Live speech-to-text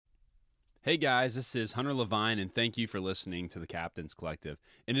Hey guys, this is Hunter Levine, and thank you for listening to the Captain's Collective.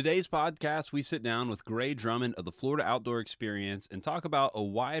 In today's podcast, we sit down with Gray Drummond of the Florida Outdoor Experience and talk about a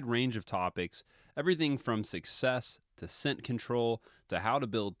wide range of topics, everything from success to scent control to how to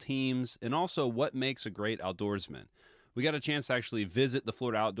build teams, and also what makes a great outdoorsman. We got a chance to actually visit the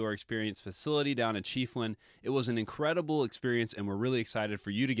Florida Outdoor Experience facility down in Chiefland. It was an incredible experience, and we're really excited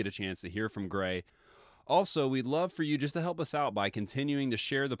for you to get a chance to hear from Gray. Also, we'd love for you just to help us out by continuing to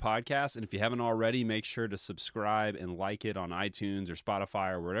share the podcast. And if you haven't already, make sure to subscribe and like it on iTunes or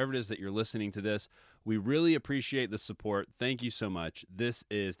Spotify or wherever it is that you're listening to this. We really appreciate the support. Thank you so much. This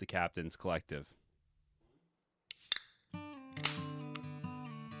is the Captain's Collective.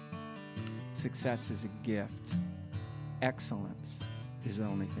 Success is a gift. Excellence is the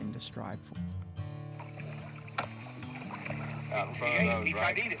only thing to strive for. Out in front of those, he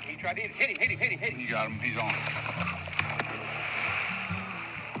tried to eat it. He tried to eat it. Hit him. You got him. He's on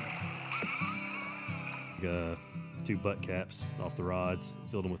it. 2 butt caps off the rods,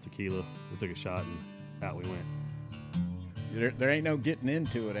 filled them with tequila. We took a shot and out we went. There ain't no getting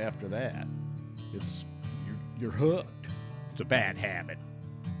into it after that. You're hooked. It's a bad habit.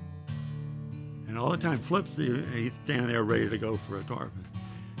 And all the time, Flip's he's standing there ready to go for a tarpon.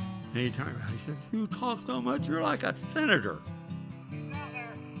 Anytime, he says, "You talk so much, you're like a senator."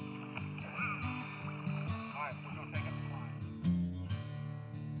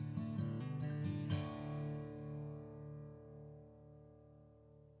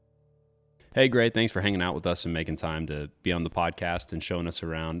 Hey, great. Thanks for hanging out with us and making time to be on the podcast and showing us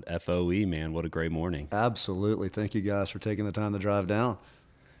around FOE, man. What a great morning. Absolutely. Thank you guys for taking the time to drive down.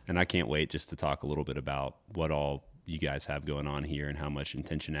 And I can't wait just to talk a little bit about what all you guys have going on here and how much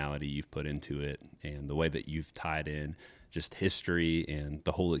intentionality you've put into it and the way that you've tied in just history and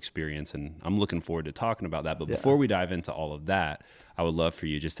the whole experience. And I'm looking forward to talking about that. But before we dive into all of that, I would love for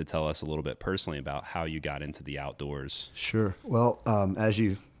you just to tell us a little bit personally about how you got into the outdoors. Sure. Well, as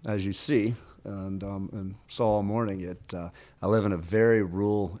you see and saw all morning, I live in a very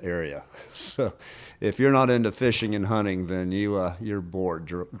rural area. So if you're not into fishing and hunting, then you're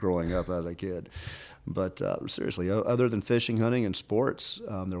bored growing up as a kid. But seriously, other than fishing, hunting, and sports,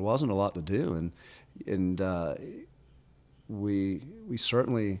 there wasn't a lot to do, and we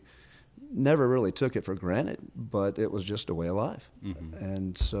certainly never really took it for granted, but it was just a way of life. Mm-hmm.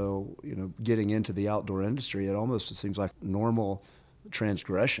 And so, getting into the outdoor industry, it seems like normal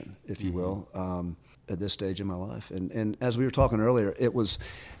transgression, if you will, at this stage in my life. And as we were talking earlier, it was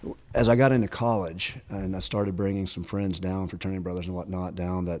as I got into college and I started bringing some friends down, fraternity brothers and whatnot,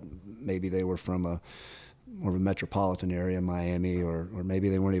 down that maybe they were from more of a metropolitan area, Miami, or maybe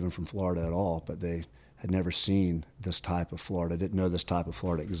they weren't even from Florida at all, but they had never seen this type of Florida, didn't know this type of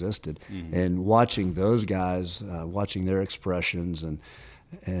Florida existed. Mm-hmm. And watching those guys, watching their expressions and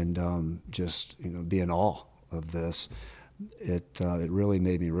just be in awe of this, it really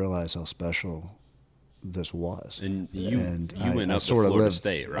made me realize how special this was. And you went up to Florida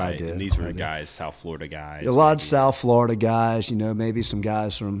State, right? I did. And these were guys, South Florida guys. A lot of South Florida guys, maybe some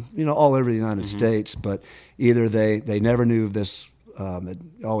guys from, all over the United States, but either they never knew of this.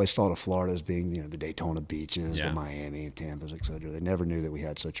 They always thought of Florida as being, the Daytona beaches, the Miami, Tampa's, et cetera. They never knew that we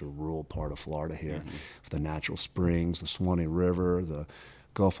had such a rural part of Florida here, with the natural springs, the Swanee River, the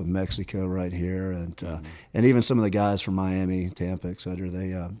Gulf of Mexico right here, and even some of the guys from Miami, Tampa, et cetera,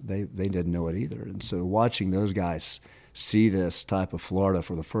 they didn't know it either. And so watching those guys see this type of Florida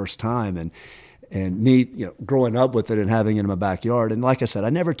for the first time, and me, growing up with it and having it in my backyard, and like I said, I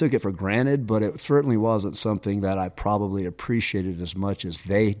never took it for granted, but it certainly wasn't something that I probably appreciated as much as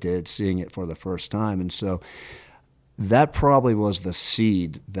they did seeing it for the first time. And so that probably was the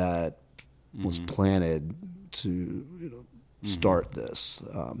seed that was planted to, start this.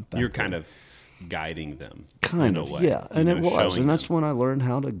 You're kind of guiding them. Kind of, yeah. And it was. And that's them. when I learned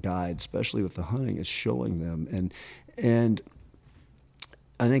how to guide, especially with the hunting, is showing them. And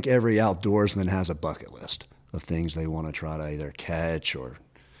I think every outdoorsman has a bucket list of things they want to try to either catch or,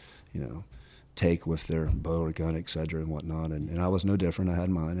 take with their bow or gun, et cetera, and whatnot. And I was no different. I had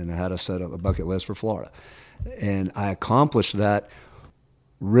mine, and I had a bucket list for Florida. And I accomplished that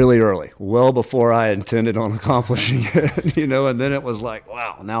really early, well before I intended on accomplishing it, and then it was like,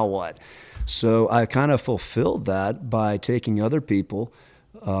 wow, now what? So I kind of fulfilled that by taking other people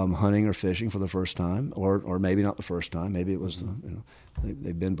hunting or fishing for the first time, or maybe not the first time, maybe it was,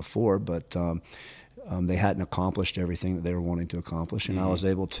 they've been before, but they hadn't accomplished everything that they were wanting to accomplish, and I was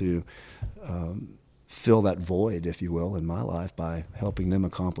able to fill that void, if you will, in my life by helping them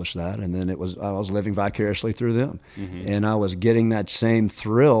accomplish that. And then I was living vicariously through them. And I was getting that same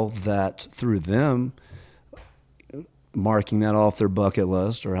thrill that through them marking that off their bucket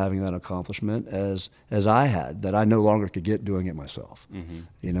list or having that accomplishment as I had, that I no longer could get doing it myself.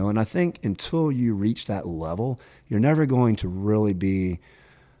 You know, and I think until you reach that level, you're never going to really be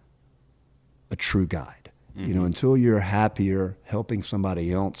a true guide. You know, until you're happier helping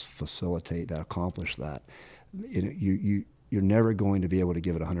somebody else facilitate that, accomplish that, you know, you're never going to be able to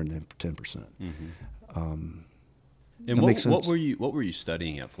give it 110%. And what were you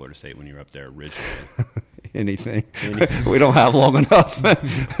studying at Florida State when you were up there originally? Anything. We don't have long enough.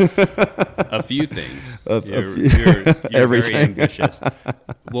 A few things. You're very ambitious.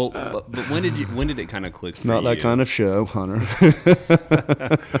 Well, but when did it kind of click? It's not that kind of show, Hunter.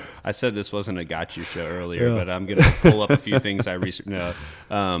 I said this wasn't a got you show earlier, but I'm going to pull up a few things I researched. No.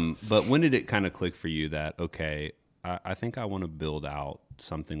 But when did it kind of click for you that, okay, I think I want to build out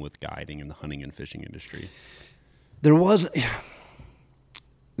something with guiding in the hunting and fishing industry?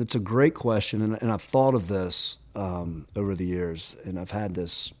 It's a great question, and I've thought of this over the years, and I've had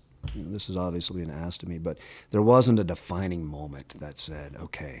this, you know, this is obviously been asked of me, but there wasn't a defining moment that said,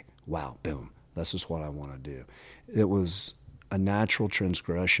 okay, wow, boom, this is what I want to do. It was a natural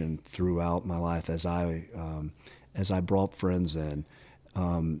transgression throughout my life as I brought friends in,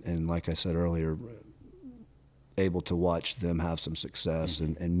 and like I said earlier, able to watch them have some success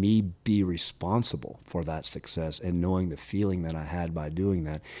and me be responsible for that success and knowing the feeling that I had by doing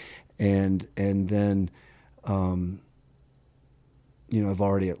that. And then, you know, I've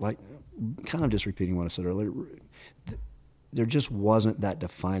already, like, kind of just repeating what I said earlier, there just wasn't that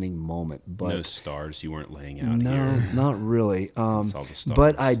defining moment. But no stars, you weren't laying out no, here. not really. All the stars.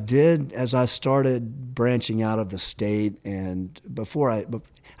 But I did, as I started branching out of the state, and before I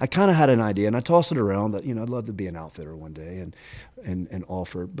kind of had an idea, and I tossed it around that, you know, I'd love to be an outfitter one day and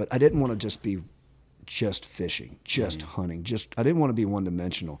offer, but I didn't want to just be just fishing, just hunting, I didn't want to be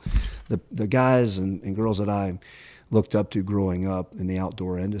one-dimensional. The guys and girls that I looked up to growing up in the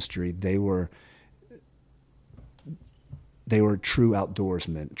outdoor industry, they were true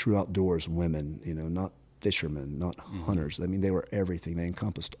outdoorsmen, true outdoors women, you know, not fishermen, not hunters. I mean, they were everything. They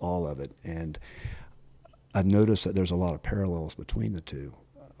encompassed all of it. And I've noticed that there's a lot of parallels between the two.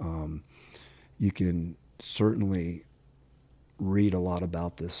 You can certainly read a lot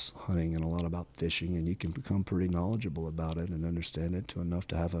about this hunting and a lot about fishing, and you can become pretty knowledgeable about it and understand it to enough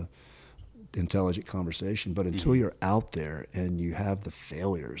to have a intelligent conversation. But until you're out there and you have the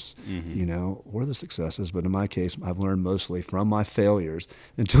failures, you know, or the successes, but in my case, I've learned mostly from my failures.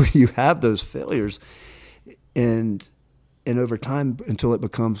 Until you have those failures, and over time, until it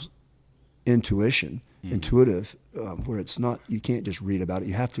becomes intuitive, where it's not, you can't just read about it,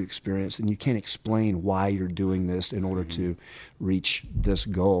 you have to experience, and you can't explain why you're doing this in order to reach this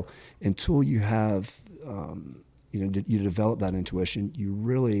goal. Until you have, you know, you develop that intuition, you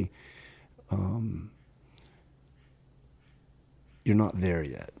really, you're not there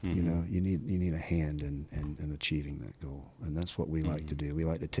yet. You know, you need a hand in achieving that goal, and that's what we like to do. We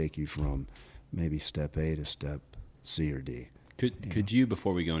like to take you from maybe step A to step C or D. Could you,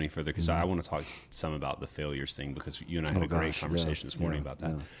 before we go any further, because I want to talk some about the failures thing, because you and I had a great conversation this morning about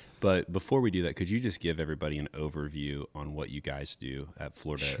that. But before we do that, could you just give everybody an overview on what you guys do at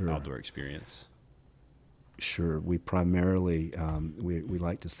Florida Outdoor Experience? Sure. We primarily, we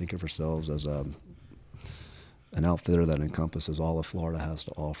like to think of ourselves as an outfitter that encompasses all of Florida has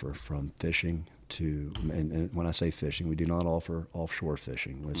to offer, from fishing to, and when I say fishing, we do not offer offshore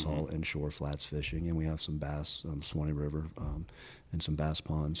fishing. It's all inshore flats fishing, and we have some bass, Swanee River, and some bass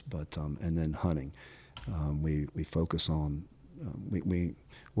ponds, but, and then hunting. We focus on, we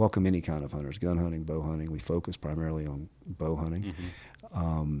welcome any kind of hunters, gun hunting, bow hunting. We focus primarily on bow hunting,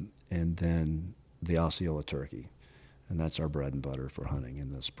 and then the Osceola turkey, and that's our bread and butter for hunting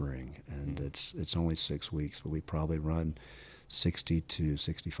in the spring. And it's only 6 weeks, but we probably run 60 to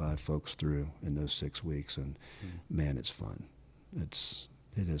 65 folks through in those 6 weeks, and man, it's fun. It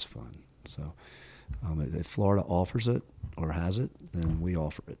is fun. So if Florida offers it or has it, then we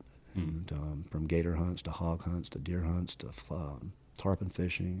offer it. And from gator hunts to hog hunts to deer hunts to tarpon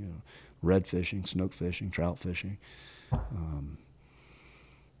fishing, you know, red fishing, snook fishing, trout fishing.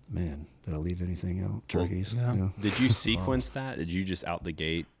 Man, did I leave anything out? Turkeys? Well, yeah. Did you sequence that? Did you just out the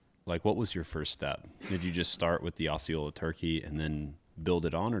gate? Like, what was your first step? Did you just start with the Osceola turkey and then build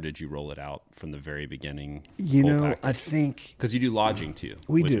it on, or did you roll it out from the very beginning? You know, I think because you do lodging too.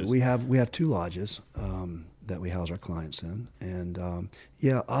 We do. We have 2 lodges that we house our clients in, and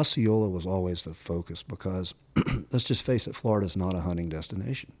Osceola was always the focus because let's just face it, Florida's not a hunting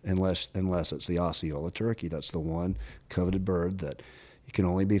destination unless it's the Osceola turkey. That's the one coveted bird that it can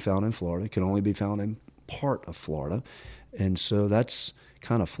only be found in Florida. It can only be found in part of Florida, and so that's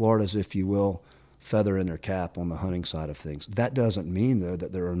kind of Florida's, if you will, feather in their cap on the hunting side of things. That doesn't mean, though,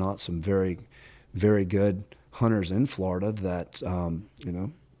 that there are not some very, very good hunters in Florida that,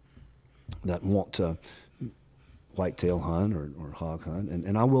 that want to whitetail hunt or hog hunt.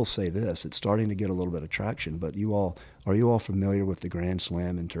 And I will say this, it's starting to get a little bit of traction, but are you all familiar with the Grand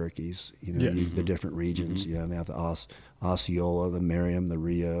Slam in turkeys? Yes. The different regions, they have the Osceola, the Merriam, the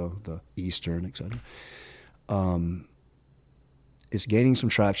Rio, the Eastern, etc. It's gaining some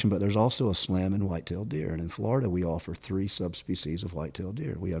traction, but there's also a slam in white-tailed deer. And in Florida, we offer 3 subspecies of white-tailed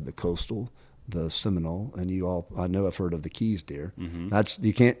deer. We have the coastal, the Seminole, and I know I've heard of the Keys deer. Mm-hmm. That's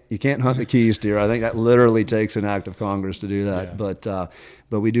you can't hunt the Keys deer. I think that literally takes an act of Congress to do that. Yeah.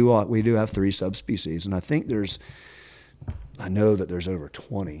 But we do have 3 subspecies, and I know that there's over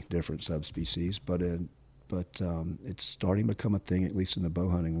 20 different subspecies, but it's starting to become a thing, at least in the bow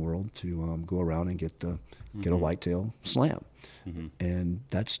hunting world, to go around and get a whitetail slam. Mm-hmm. And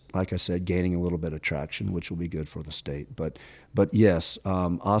that's, like I said, gaining a little bit of traction, which will be good for the state. But yes,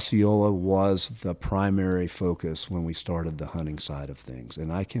 Osceola was the primary focus when we started the hunting side of things.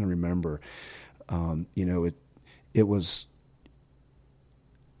 And I can remember, it was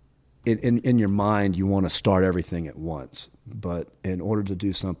in your mind, you want to start everything at once. But in order to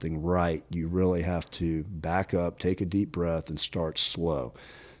do something right, you really have to back up, take a deep breath, and start slow.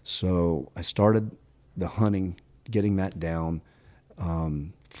 So I started the hunting, getting that down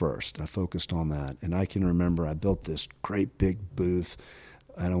first. I focused on that. And I can remember I built this great big booth,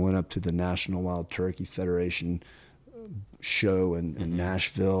 and I went up to the National Wild Turkey Federation show in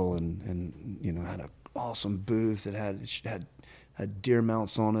Nashville and had an awesome booth that had deer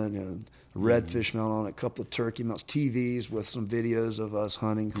mounts on it, a redfish mount on it, a couple of turkey mounts, TVs with some videos of us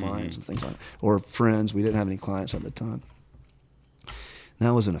hunting clients and things like that, or friends. We didn't have any clients at the time.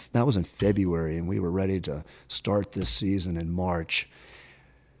 That was in February, and we were ready to start this season in March.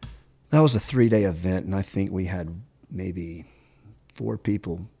 That was a 3-day event, and I think we had maybe 4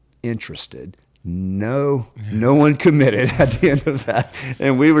 people interested. No one committed at the end of that,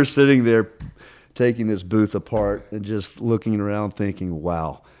 and we were sitting there taking this booth apart and just looking around, thinking,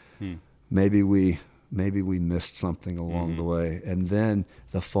 "Wow, maybe we missed something along the way." And then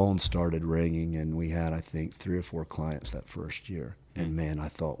the phone started ringing, and we had, I think, 3 or 4 clients that first year. And man, I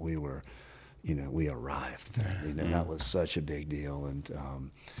thought we were, we arrived. That was such a big deal. And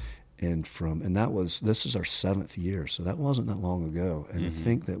this is our 7th year, so that wasn't that long ago. And to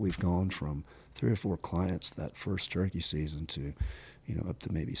think that we've gone from 3 or 4 clients that first turkey season to, up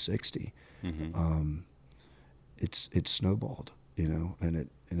to maybe 60. It's snowballed, and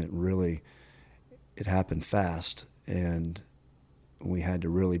it really happened fast, and we had to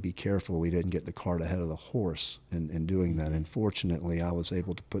really be careful we didn't get the cart ahead of the horse in doing that. And fortunately, I was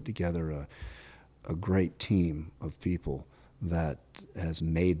able to put together a great team of people that has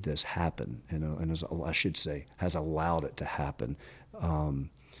made this happen, and has allowed it to happen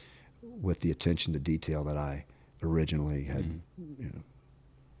with the attention to detail that I originally had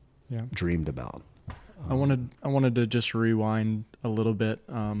dreamed about. I wanted to just rewind a little bit.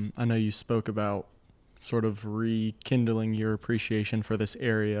 I know you spoke about sort of rekindling your appreciation for this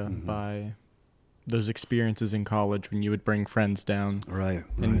area by those experiences in college when you would bring friends down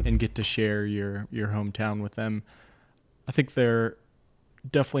and get to share your hometown with them. I think there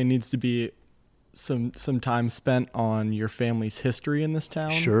definitely needs to be some time spent on your family's history in this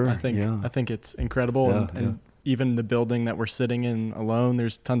town. Sure. I think it's incredible. And even the building that we're sitting in alone,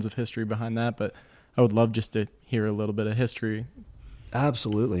 there's tons of history behind that, but I would love just to hear a little bit of history.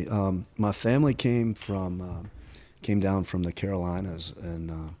 Absolutely. My family came down from the Carolinas in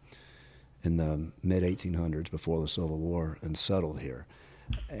the mid-1800s, before the Civil War, and settled here.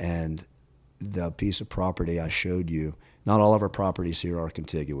 And the piece of property I showed you, not all of our properties here are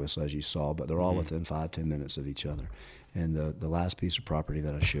contiguous, as you saw, but they're all within 5-10 minutes of each other. And the last piece of property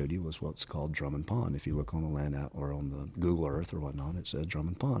that I showed you was what's called Drummond Pond. If you look on the land out or on the Google Earth or whatnot, it says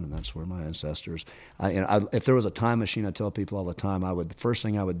Drummond Pond, and that's where my ancestors. If there was a time machine, I tell people all the time, the first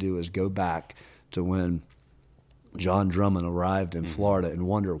thing I would do is go back to when John Drummond arrived in Florida and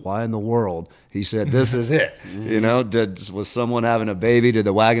wonder why in the world he said this is it. Was someone having a baby? Did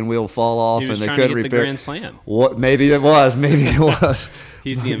the wagon wheel fall off and they couldn't repair? The Grand Slam. What? Maybe it was.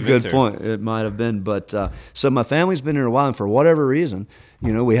 He's the inventor. Good point. It might have been, but so my family's been here a while, and for whatever reason,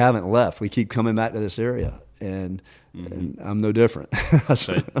 we haven't left. We keep coming back to this area, and I'm no different.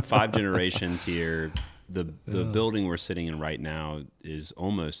 So 5 generations here. The building we're sitting in right now is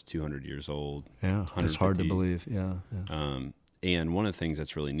almost 200 years old. Yeah, it's hard to believe. Yeah. And one of the things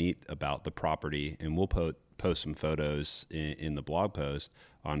that's really neat about the property, and we'll post some photos in the blog post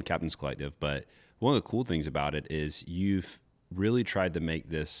on Captain's Collective, but one of the cool things about it is you've really tried to make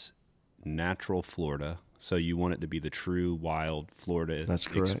this natural Florida. So you want it to be the true wild Florida That's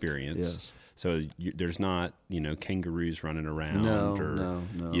correct. experience. Yes. So there's not, kangaroos running around or,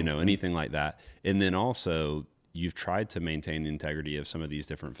 No. anything like that. And then also you've tried to maintain the integrity of some of these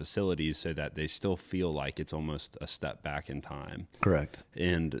different facilities so that they still feel like it's almost a step back in time. Correct.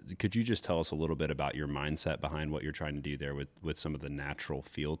 And could you just tell us a little bit about your mindset behind what you're trying to do there with some of the natural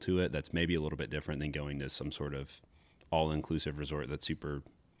feel to it that's maybe a little bit different than going to some sort of all-inclusive resort that's super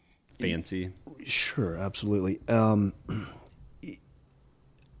fancy? Sure, absolutely.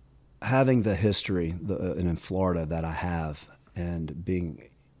 Having the history in Florida that I have, and being,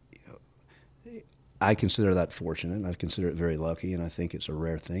 I consider that fortunate. I consider it very lucky, and I think it's a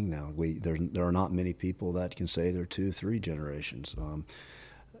rare thing now. There are not many people that can say they're 2-3 generations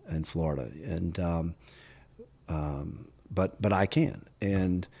in Florida, and but I can,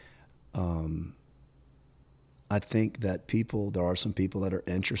 and I think that there are some people that are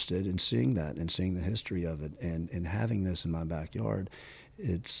interested in seeing that and seeing the history of it, and having this in my backyard.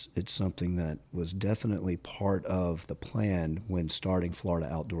 It's something that was definitely part of the plan when starting Florida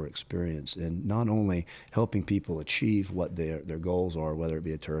Outdoor Experience, and not only helping people achieve what their goals are, whether it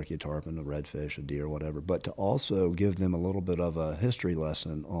be a turkey, a tarpon, a redfish, a deer, whatever, but to also give them a little bit of a history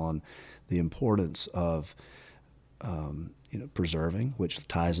lesson on the importance of preserving, which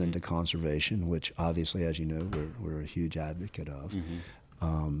ties into conservation, which obviously, as you know, we're a huge advocate of.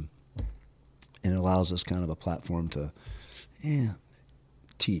 And it allows us kind of a platform to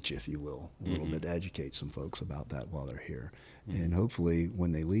teach, if you will, a little bit, educate some folks about that while they're here. And hopefully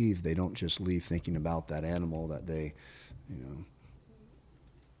when they leave, they don't just leave thinking about that animal that they,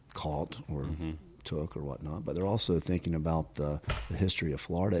 caught or took or whatnot, but they're also thinking about the history of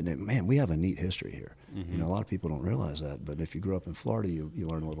Florida. And man, we have a neat history here. A lot of people don't realize that, but if you grew up in Florida, you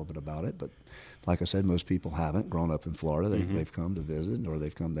learn a little bit about it. But like I said, most people haven't grown up in Florida. They've come to visit, or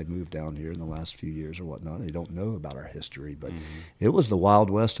they've moved down here in the last few years or whatnot. They don't know about our history, but it was the Wild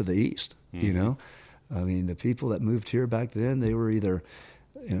West of the East. I mean, the people that moved here back then, they were either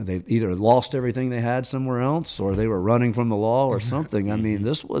they either lost everything they had somewhere else, or they were running from the law or something. I mean,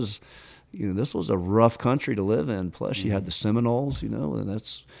 this was a rough country to live in. Plus, you had the Seminoles, and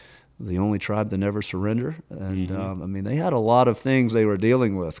that's the only tribe that never surrender. And I mean, they had a lot of things they were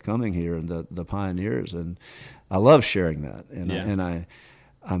dealing with coming here, and the pioneers. And I love sharing that. And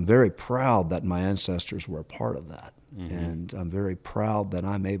I'm very proud that my ancestors were a part of that. And I'm very proud that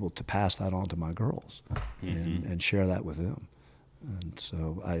I'm able to pass that on to my girls and share that with them. And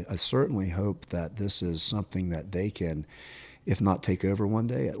so I certainly hope that this is something that they can, if not take over one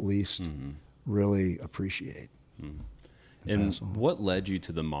day, at least really appreciate. And what led you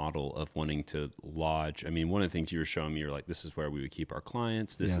to the model of wanting to lodge? I mean, one of the things you were showing me, you're like, this is where we would keep our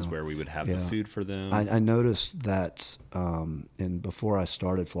clients. This is where we would have the food for them. I noticed that, and before I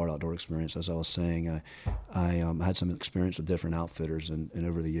started Florida Outdoor Experience, as I was saying, I had some experience with different outfitters and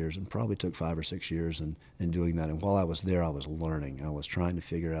over the years, and probably took 5 or 6 years in doing that. And while I was there, I was learning. I was trying to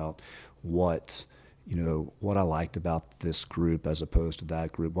figure out what I liked about this group as opposed to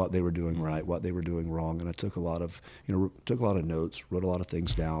that group, what they were doing right, what they were doing wrong. And I took a lot of notes, wrote a lot of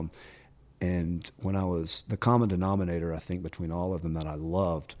things down. And the common denominator, I think, between all of them that I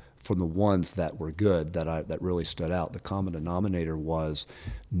loved, from the ones that were good, that really stood out, the common denominator was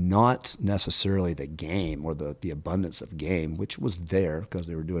not necessarily the game or the abundance of game, which was there because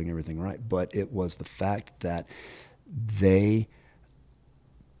they were doing everything right, but it was the fact that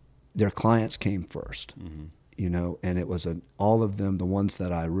their clients came first, and it was all of them, the ones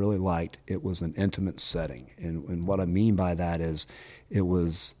that I really liked, it was an intimate setting. And what I mean by that is it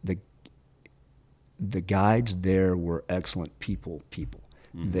was the guides there were excellent people.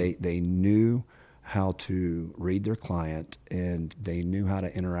 They knew how to read their client, and they knew how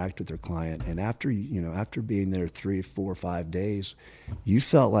to interact with their client. And after being there 3, 4, 5 days, you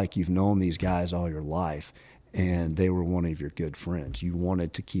felt like you've known these guys all your life, and they were one of your good friends. You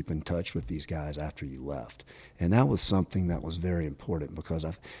wanted to keep in touch with these guys after you left. And that was something that was very important, because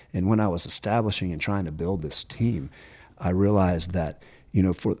when I was establishing and trying to build this team, I realized that,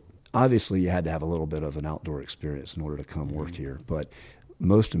 obviously you had to have a little bit of an outdoor experience in order to come work here. But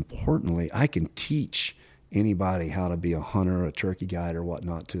most importantly, I can teach anybody how to be a hunter, a turkey guide or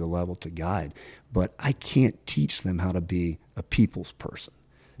whatnot to the level to guide, but I can't teach them how to be a people's person.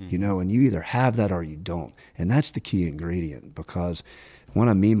 And you either have that or you don't. And that's the key ingredient, because what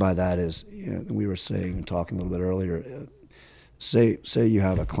I mean by that is, we were saying and talking a little bit earlier, say you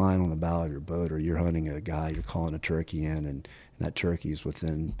have a client on the bow of your boat, or you're hunting a guy, you're calling a turkey in, and that turkey's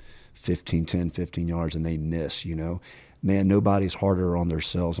within 10, 15 yards and they miss, man, nobody's harder on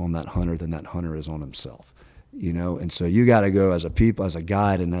themselves on that hunter than that hunter is on himself. you know. And so you got to go as a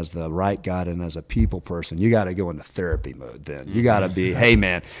guide, and as the right guide, and as a people person, you got to go into therapy mode. Then you got to be, hey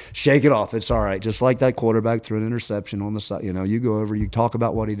man, shake it off. It's all right. Just like that quarterback threw an interception on the side. You know, you go over, you talk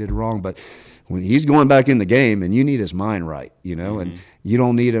about what he did wrong, but when he's going back in the game, and you need his mind right, you know, and you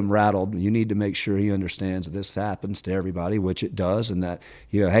don't need him rattled. You need to make sure he understands that this happens to everybody, which it does, and that,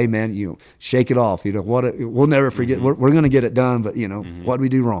 you know, hey man, you know, shake it off. You know, we'll never forget. We're going to get it done, but you know, what did we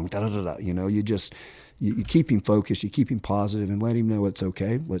do wrong? Da da da da. You know, you just you keep him focused, you keep him positive, and let him know it's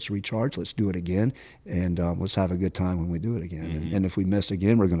okay. Let's recharge. Let's do it again, and let's have a good time when we do it again. And if we miss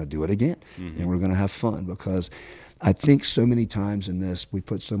again, we're going to do it again, and we're going to have fun, because I think so many times in this, we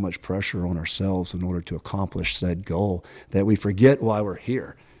put so much pressure on ourselves in order to accomplish said goal that we forget why we're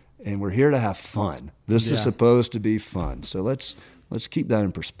here. And we're here to have fun. This is supposed to be fun. So let's keep that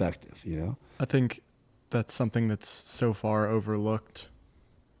in perspective, you know? I think that's something that's so far overlooked,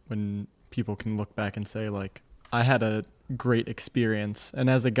 when people can look back and say, like, I had a great experience.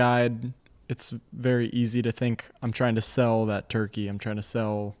 And as a guide, it's very easy to think, I'm trying to sell that turkey, I'm trying to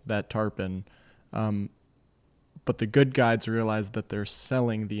sell that tarpon. But the good guides realize that they're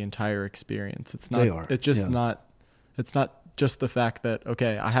selling the entire experience. It's not. They are. It's just not. It's not just the fact that,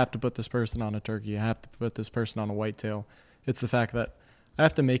 okay, I have to put this person on a turkey, I have to put this person on a whitetail. It's the fact that I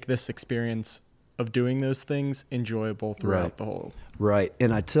have to make this experience of doing those things enjoyable throughout the whole. Right.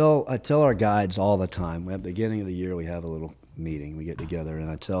 And I tell our guides all the time. At the beginning of the year, we have a little meeting. We get together, and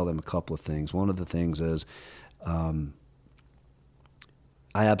I tell them a couple of things. One of the things is, I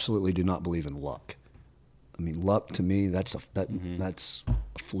absolutely do not believe in luck. I mean, luck to me, that's a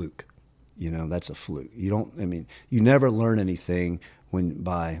fluke. You know, that's a fluke. You never learn anything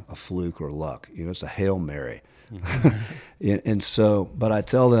by a fluke or luck. You know, it's a Hail Mary. And so, but I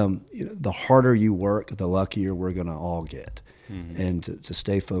tell them, you know, the harder you work, the luckier we're going to all get. And to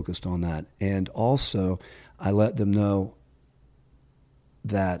stay focused on that. And also, I let them know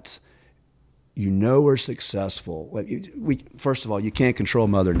that, you know, we're successful. First of all, you can't control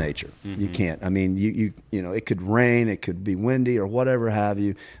Mother Nature. You can't. I mean, you know, it could rain, it could be windy, or whatever have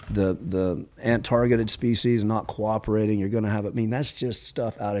you. The ant-targeted species not cooperating, you're going to have. I mean, that's just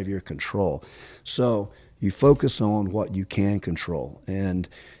stuff out of your control. So you focus on what you can control, and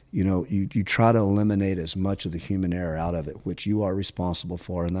you know, you try to eliminate as much of the human error out of it, which you are responsible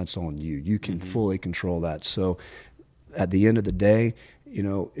for, and that's on you. You can fully control that. So at the end of the day, you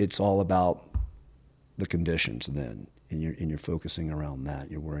know, it's all about the conditions then, and you're focusing around that.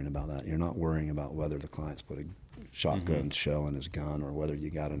 You're worrying about that. You're not worrying about whether the client's put a shotgun shell in his gun, or whether you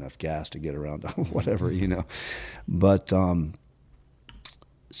got enough gas to get around whatever, you know. But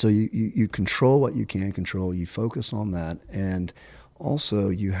so you control what you can control. You focus on that, and also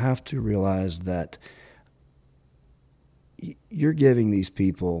you have to realize that you're giving these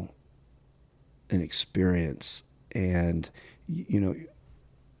people an experience, and you know,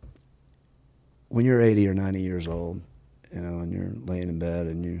 when you're 80 or 90 years old, you know, and you're laying in bed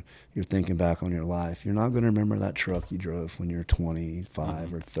and you're thinking back on your life, you're not going to remember that truck you drove when you're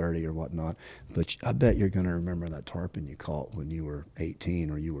 25 or 30 or whatnot, but I bet you're going to remember that tarpon you caught when you were 18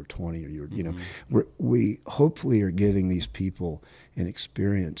 or you were 20 or you were, you know, we hopefully are giving these people an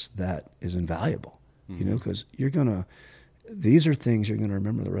experience that is invaluable, you know, because these are things you're going to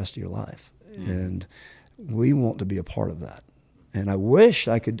remember the rest of your life. And we want to be a part of that. And I wish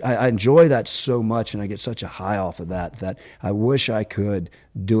I could, I enjoy that so much, and I get such a high off of that I wish I could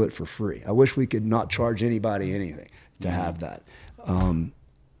do it for free. I wish we could not charge anybody anything to have that.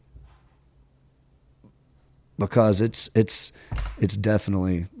 Because it's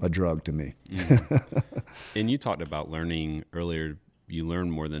definitely a drug to me. And you talked about learning earlier. You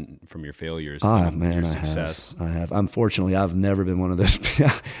learn more than from your failures. Man, your success. I have. Unfortunately, I've never been one of those.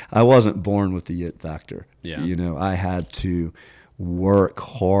 I wasn't born with the it factor. Yeah. You know, I had to work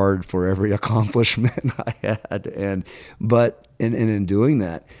hard for every accomplishment I had, and in doing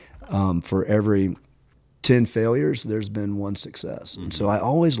that, for every 10 failures, there's been one success. And so I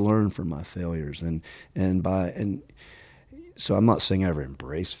always learn from my failures, and so I'm not saying I ever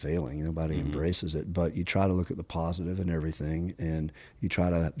embrace failing. Nobody embraces it, but you try to look at the positive in everything, and you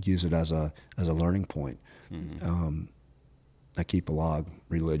try to use it as a learning point. I keep a log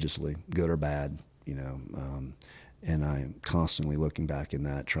religiously, good or bad, you know, and I'm constantly looking back in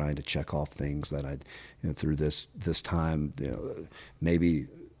that, trying to check off things that through this time, you know, maybe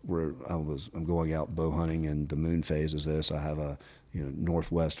I'm going out bow hunting, and the moon phase is this. I have a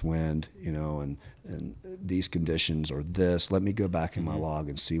northwest wind, you know, and these conditions are this. Let me go back in my log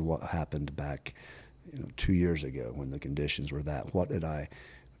and see what happened back, 2 years ago when the conditions were that. What did I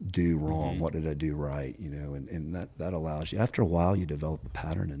do wrong? What did I do right? You know, and that allows you. After a while, you develop a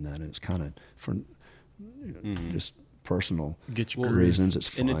pattern in that, and it's kind of, for just personal Get your reasons. It's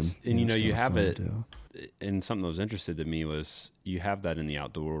fun. And you know, it's you kinda have fun it. too. And something that was interested to me was you have that in the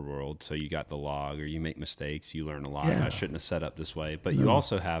outdoor world. So you got the log, or you make mistakes, you learn a lot. Yeah. I shouldn't have set up this way, but you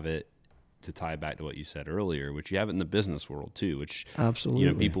also have it, to tie back to what you said earlier, which you have it in the business world too, which Absolutely.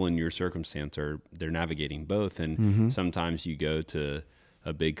 you know, people in your circumstance they're navigating both. And sometimes you go to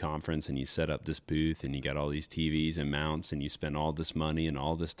a big conference and you set up this booth and you got all these TVs and mounts and you spend all this money and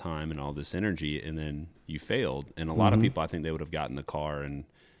all this time and all this energy, and then you failed. And a lot of people, I think they would have gotten the car and,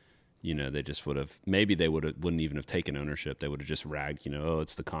 you know, they just wouldn't even have taken ownership. They would have just ragged, you know, oh,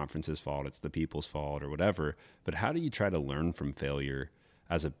 it's the conference's fault, it's the people's fault, or whatever. But how do you try to learn from failure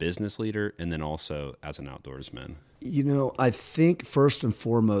as a business leader and then also as an outdoorsman? You know, I think first and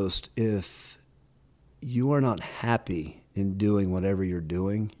foremost, if you are not happy in doing whatever you're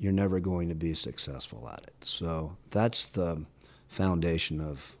doing, you're never going to be successful at it. So that's the foundation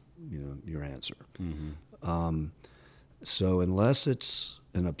of, you know, your answer. So unless it's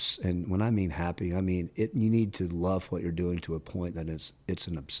and when I mean happy, I mean you need to love what you're doing to a point that it's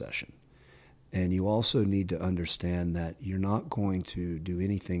an obsession. And you also need to understand that you're not going to do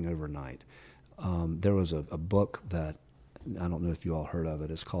anything overnight. There was a book that, I don't know if you all heard of it.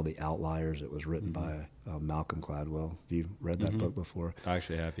 It's called The Outliers. It was written by Malcolm Gladwell. Have you read that book before? I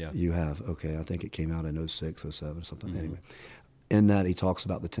actually have, yeah. You have? Okay. I think it came out in 06, 07, something. Anyway, in that he talks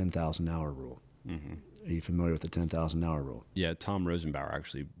about the 10,000-hour rule. Are you familiar with the 10,000-hour rule? Yeah, Tom Rosenbauer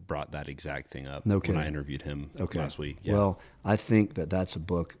actually brought that exact thing up Okay. when I interviewed him last week. Yeah. Well, I think that's a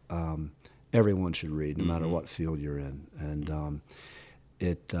book everyone should read, no matter what field you're in. And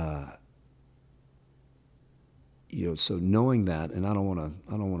you know, so knowing that, and I don't want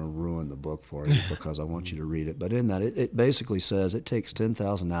to ruin the book for you because I want you to read it. But in that, it basically says it takes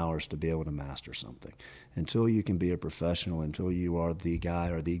 10,000 hours to be able to master something. Until you can be a professional, until you are the guy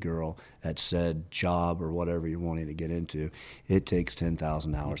or the girl at said job or whatever you're wanting to get into, it takes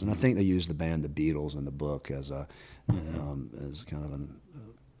 10,000 hours. And I think they use the band The Beatles in the book as a as kind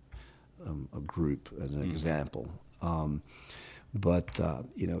of a group, as an example. But,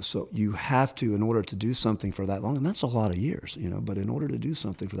 you know, so you have to, in order to do something for that long, and that's a lot of years, you know, but in order to do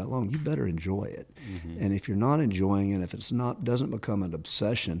something for that long, you better enjoy it. And if you're not enjoying it, if it's doesn't become an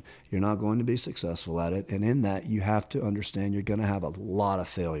obsession, you're not going to be successful at it. And in that, you have to understand you're going to have a lot of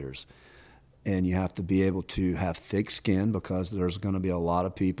failures. And you have to be able to have thick skin, because there's going to be a lot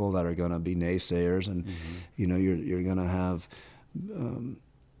of people that are going to be naysayers. And, you know, you're going to have...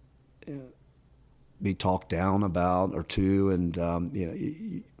 be talked down about or two, and you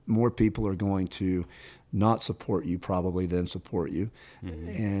know, more people are going to not support you probably than support you.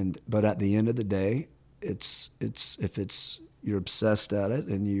 But at the end of the day, it's if you're obsessed at it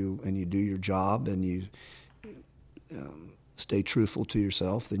and you do your job and you stay truthful to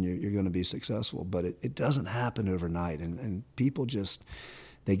yourself, then you're going to be successful. But it doesn't happen overnight, and people just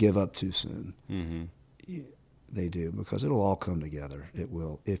they give up too soon. They do, because it'll all come together. It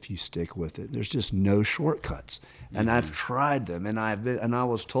will, if you stick with it. There's just no shortcuts, and I've tried them, and I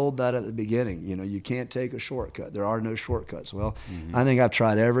was told that at the beginning. You know, you can't take a shortcut. There are no shortcuts. Well, I think I've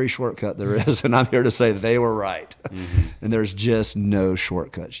tried every shortcut there is, and I'm here to say that they were right. And there's just no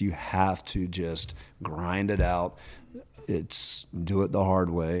shortcuts. You have to just grind it out. It's do it the hard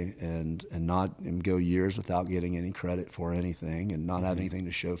way, and go years without getting any credit for anything, and not have anything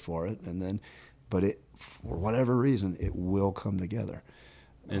to show for it, but for whatever reason, it will come together.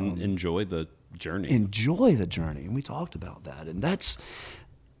 And enjoy the journey. Enjoy the journey, and we talked about that, and that's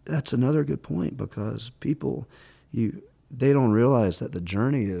another good point, because people, they don't realize that the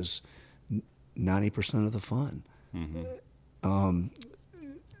journey is 90% of the fun.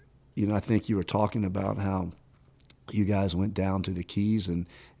 You know, I think you were talking about how you guys went down to the Keys and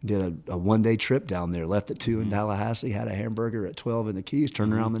did a one-day trip down there, left at 2 in Tallahassee, had a hamburger at 12 in the Keys,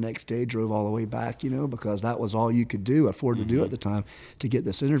 turned around the next day, drove all the way back, you know, because that was all you could afford to do at the time to get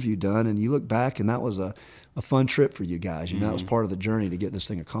this interview done. And you look back, and that was a fun trip for you guys. You know, that was part of the journey to get this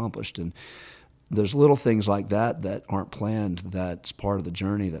thing accomplished. And there's little things like that aren't planned, that's part of the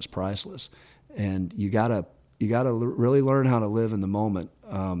journey, that's priceless. And you gotta really learn how to live in the moment,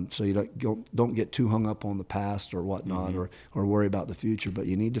 so you don't get too hung up on the past or whatnot, or worry about the future. But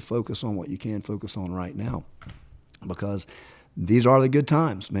you need to focus on what you can focus on right now, because these are the good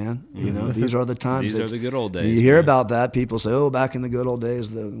times, man. You know, these are the times. These are the good old days. You hear about that. People say, "Oh, back in the good old days,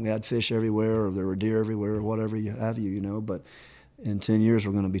 we had fish everywhere, or there were deer everywhere, or whatever you know." But in 10 years,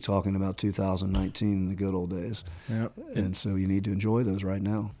 we're going to be talking about 2019, the good old days. Yep. And so you need to enjoy those right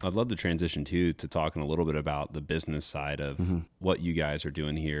now. I'd love to transition too to talking a little bit about the business side of what you guys are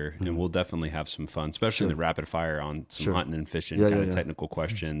doing here, and we'll definitely have some fun, especially in the rapid fire on some hunting and fishing kind of technical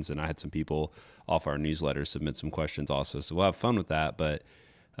questions. And I had some people off our newsletter submit some questions also, so we'll have fun with that. But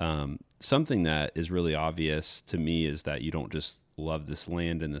something that is really obvious to me is that you don't just love this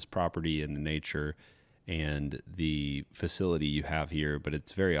land and this property and the nature and the facility you have here, but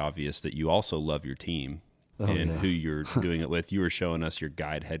it's very obvious that you also love your team who you're doing it with. You were showing us your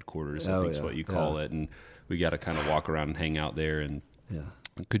guide headquarters, I think is what you call it, and we got to kind of walk around and hang out there. And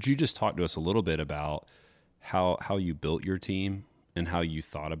could you just talk to us a little bit about how you built your team and how you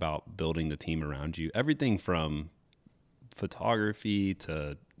thought about building the team around you? Everything from photography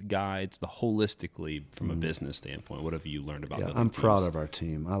to guides, the holistically from a business standpoint. What have you learned about building I'm teams? proud of our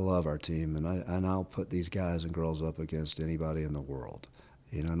team. I love our team, and I'll put these guys and girls up against anybody in the world.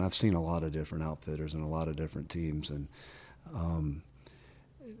 You know, and I've seen a lot of different outfitters and a lot of different teams, and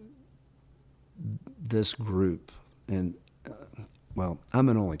this group, and well, I'm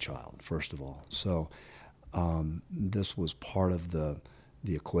an only child, first of all, so this was part of the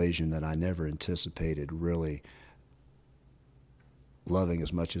equation that I never anticipated really loving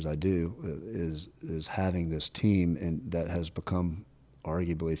as much as I do, is having this team, and that has become,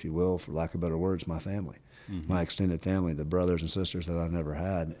 arguably, if you will, for lack of better words, my family, my extended family, the brothers and sisters that I've never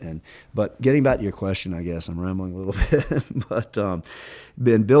had. But getting back to your question, I guess I'm rambling a little bit, but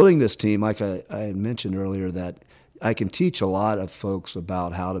been building this team, like I had mentioned earlier, that I can teach a lot of folks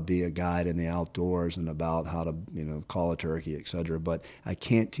about how to be a guide in the outdoors and about how to, call a turkey, et cetera, but I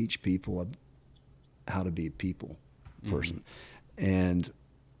can't teach people how to be a people person. And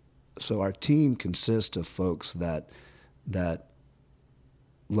so our team consists of folks that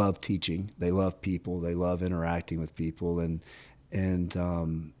love teaching, they love people, they love interacting with people, and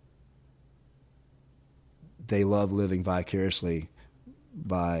they love living vicariously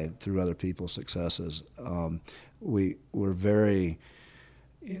through other people's successes. We're very,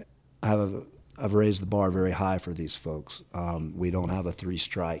 I've raised the bar very high for these folks. We don't have a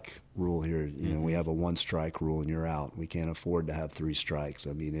 3-strike rule here. We have a 1-strike rule and you're out. We can't afford to have 3 strikes.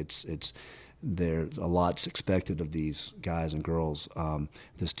 I mean, there's a lot's expected of these guys and girls.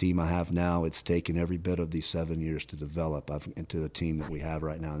 This team I have now, it's taken every bit of these 7 years to develop into the team that we have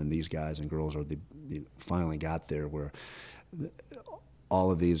right now. And these guys and girls finally got there where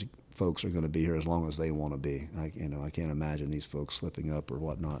all of these folks are going to be here as long as they want to be. I can't imagine these folks slipping up or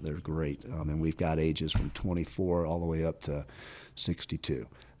whatnot. They're great. And we've got ages from 24 all the way up to 62.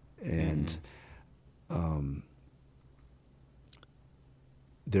 And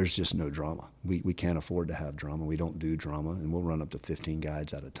there's just no drama. We can't afford to have drama. We don't do drama, and we'll run up to 15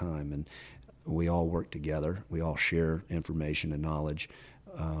 guides at a time. And we all work together. We all share information and knowledge.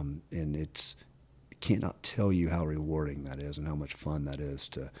 And cannot tell you how rewarding that is and how much fun that is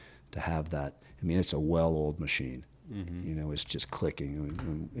to have that. I mean, it's a well-oiled machine. It's just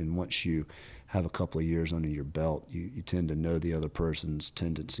clicking. And once you have a couple of years under your belt, you tend to know the other person's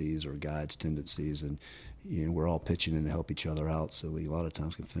tendencies or guide's tendencies, and we're all pitching in to help each other out, so we a lot of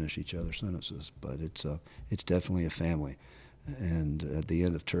times can finish each other's sentences. But it's definitely a family. And at the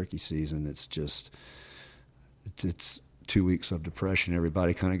end of turkey season, it's 2 weeks of depression.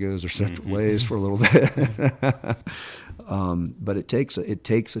 Everybody kind of goes their separate ways for a little bit. But it takes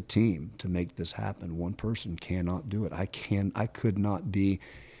a team to make this happen. One person cannot do it. I could not be,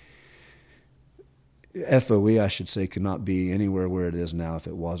 FOE, I should say, could not be anywhere where it is now if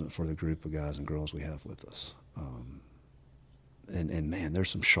it wasn't for the group of guys and girls we have with us. And man, there's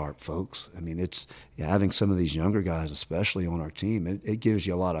some sharp folks. I mean, having some of these younger guys, especially on our team, it gives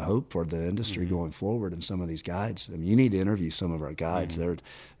you a lot of hope for the industry going forward. And some of these guides, I mean, you need to interview some of our guides.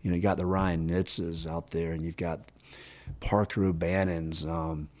 You got the Ryan Nitzes out there, and you've got Parker O'Bannons.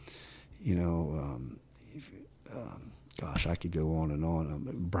 Gosh, I could go on and on.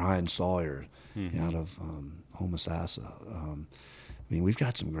 Brian Sawyer out of Homosassa. I mean, we've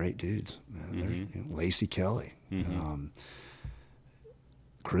got some great dudes. Lacey Kelly.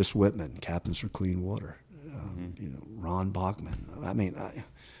 Chris Whitman, Captains for Clean Water, Ron Bachman. I mean,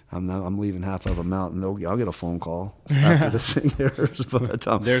 I'm leaving half of them out, and I'll get a phone call after this thing airs.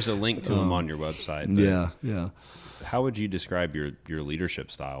 But there's a link to them on your website. Yeah. How would you describe your leadership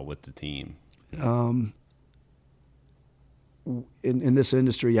style with the team? In this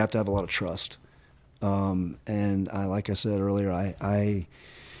industry, you have to have a lot of trust, and like I said earlier, I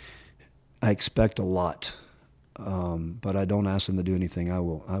expect a lot. But I don't ask them to do anything I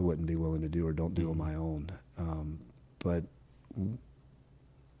wouldn't be willing to do or don't do on my own. But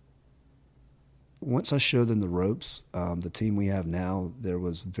once I showed them the ropes, the team we have now, there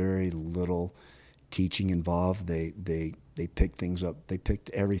was very little teaching involved. They picked things up. They picked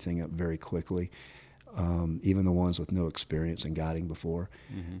everything up very quickly, even the ones with no experience in guiding before.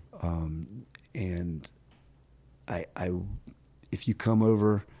 And I if you come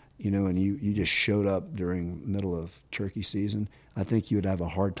over, and you just showed up during middle of turkey season, I think you would have a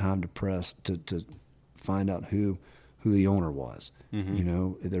hard time to find out who the owner was.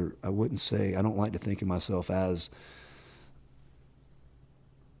 I wouldn't say, I don't like to think of myself as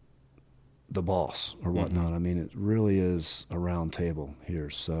the boss or whatnot. I mean, it really is a round table here.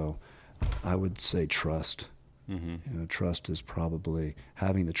 So I would say trust. Trust is probably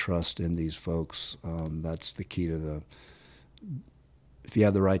having the trust in these folks. That's the key to if you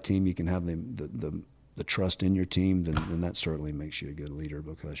have the right team, you can have the trust in your team, then that certainly makes you a good leader,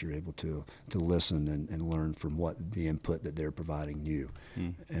 because you're able to listen and learn from what the input that they're providing you.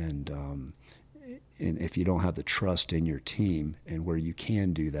 And if you don't have the trust in your team and where you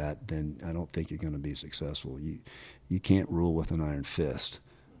can do that, then I don't think you're going to be successful. You can't rule with an iron fist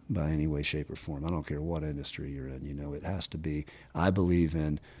by any way, shape, or form. I don't care what industry you're in. It has to be, I believe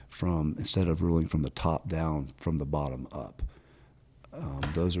in, instead of ruling from the top down, from the bottom up.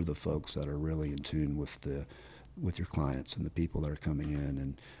 Those are the folks that are really in tune with your clients and the people that are coming in,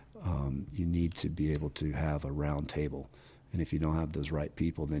 and you need to be able to have a round table. And if you don't have those right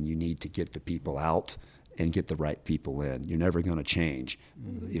people, then you need to get the people out and get the right people in. You're never going to change,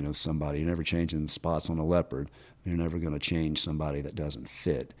 somebody. You're never changing spots on a leopard. You're never going to change somebody that doesn't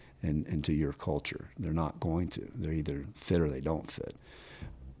fit into your culture. They're not going to. They're either fit or they don't fit.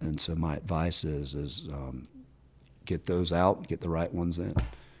 And so my advice is get those out, get the right ones in.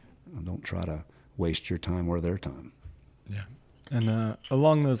 Don't try to waste your time or their time. Yeah. And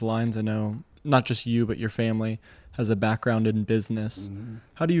along those lines, I know not just you, but your family has a background in business.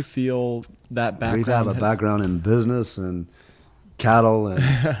 How do you feel that background? We have a background in business and cattle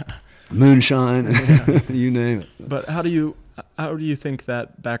and moonshine, you name it. But how do you think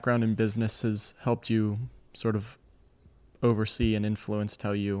that background in business has helped you sort of oversee and influenced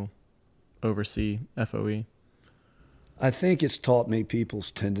how you oversee FOE? I think it's taught me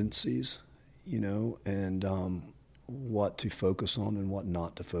people's tendencies, and what to focus on and what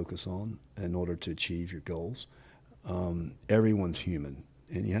not to focus on in order to achieve your goals. Everyone's human,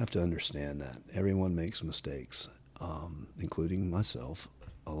 and you have to understand that. Everyone makes mistakes, including myself,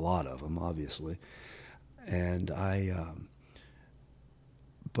 a lot of them, obviously. And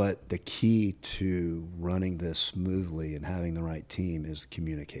but the key to running this smoothly and having the right team is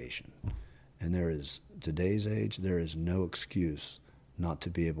communication. And today's age, there is no excuse not to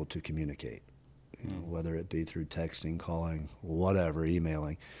be able to communicate, whether it be through texting, calling, whatever,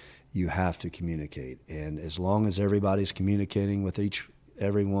 emailing. You have to communicate. And as long as everybody's communicating with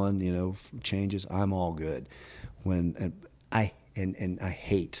everyone, changes, I'm all good. I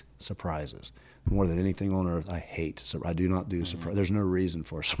hate surprises. More than anything on earth, I hate. So I do not do surprise. There's no reason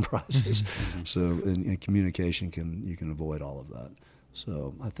for surprises. So in communication, you can avoid all of that.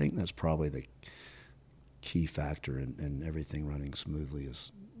 So I think that's probably the key factor in everything running smoothly,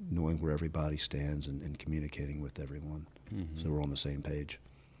 is knowing where everybody stands and communicating with everyone, so we're on the same page.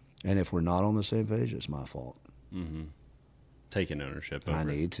 And if we're not on the same page, it's my fault. Taking ownership over I it.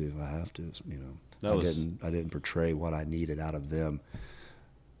 need to. I have to. I didn't portray what I needed out of them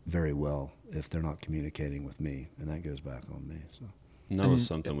very well if they're not communicating with me, and that goes back on me. So that was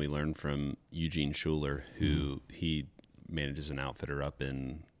something we learned from Eugene Schuler, who he manages an outfitter up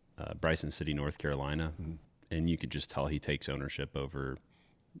in Bryson City, North Carolina, and you could just tell he takes ownership over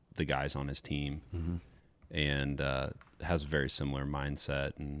the guys on his team, and has a very similar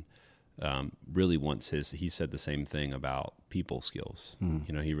mindset, and really wants he said the same thing about people skills.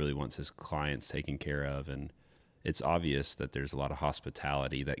 He really wants his clients taken care of, and it's obvious that there's a lot of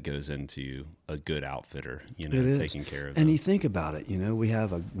hospitality that goes into a good outfitter, taking care of them. And you think about it, we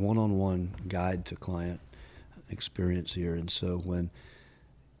have a one-on-one guide to client experience here. And so when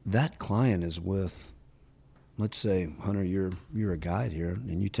that client is with, let's say, Hunter, you're a guide here,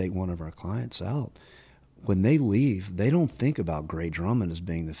 and you take one of our clients out, when they leave, they don't think about Gray Drummond as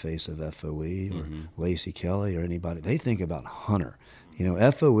being the face of FOE or Lacey Kelly or anybody. They think about Hunter.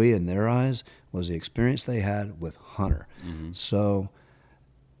 FOE in their eyes was the experience they had with Hunter. So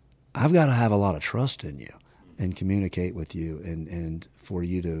I've got to have a lot of trust in you and communicate with you, and for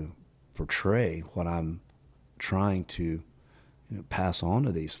you to portray what I'm trying to pass on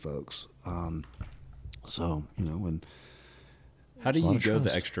to these folks. When how do you go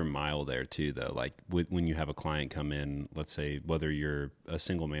the extra mile there too, though? Like when you have a client come in, let's say, whether you're a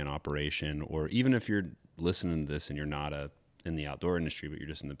single man operation or even if you're listening to this and you're not a in the outdoor industry, but you're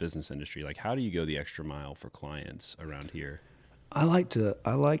just in the business industry. Like, how do you go the extra mile for clients around here? I like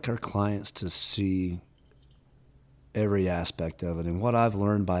our clients to see every aspect of it. And what I've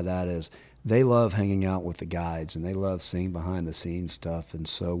learned by that is they love hanging out with the guides and they love seeing behind the scenes stuff. And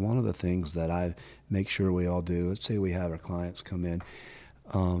so one of the things that I make sure we all do, let's say we have our clients come in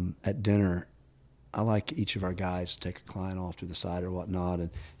at dinner, I like each of our guides to take a client off to the side or whatnot. And,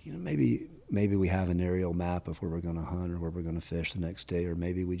 maybe we have an aerial map of where we're going to hunt or where we're going to fish the next day, or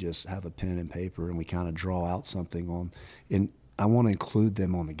maybe we just have a pen and paper and we kind of draw out something I want to include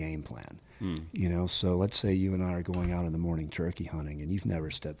them on the game plan. So let's say you and I are going out in the morning turkey hunting and you've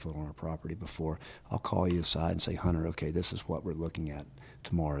never stepped foot on our property before. I'll call you aside and say, Hunter, okay, this is what we're looking at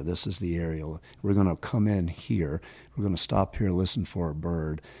tomorrow. This is the aerial. We're going to come in here. We're going to stop here, listen for a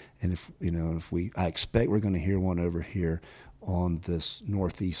bird. And I expect we're going to hear one over here on this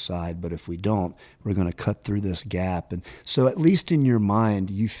northeast side, but if we don't, we're going to cut through this gap. And so at least in your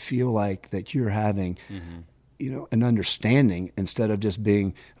mind, you feel like that you're having an understanding instead of just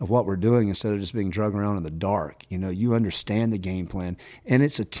being of what we're doing, instead of just being drug around in the dark. You understand the game plan, and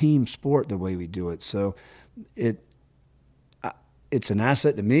it's a team sport the way we do it. So it's an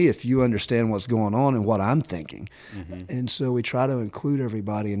asset to me if you understand what's going on and what I'm thinking. And so we try to include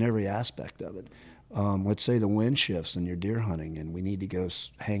everybody in every aspect of it. Let's say the wind shifts and you're deer hunting and we need to go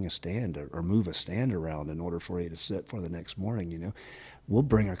hang a stand or move a stand around in order for you to sit for the next morning. We'll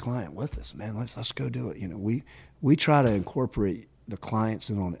bring our client with us, man. Let's go do it. We try to incorporate the clients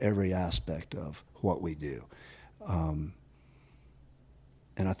in on every aspect of what we do. And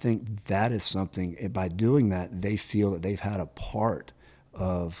I think that is something, by doing that, they feel that they've had a part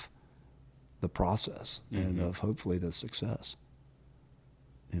of the process and of hopefully the success,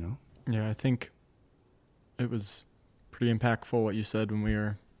 Yeah, I think it was pretty impactful what you said when we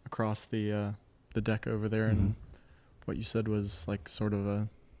were across the deck over there, and what you said was like sort of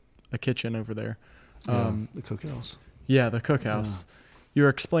a kitchen over there. The cookhouse. Yeah, the cookhouse. Yeah. You were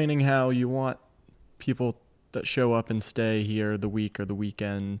explaining how you want people that show up and stay here the week or the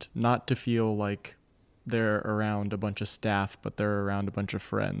weekend not to feel like they're around a bunch of staff, but they're around a bunch of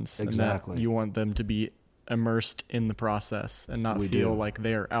friends. Exactly. And that you want them to be immersed in the process and not feel like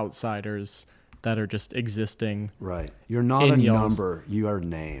they're outsiders that are just existing. Right. You're not a number, you are a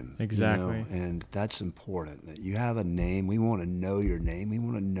name. Exactly. And that's important, that you have a name. We want to know your name. We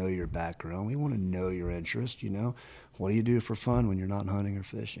want to know your background. We want to know your interest. What do you do for fun when you're not hunting or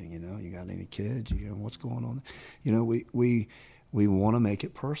fishing? You got any kids? What's going on? We want to make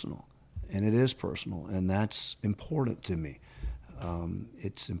it personal, and it is personal, and that's important to me.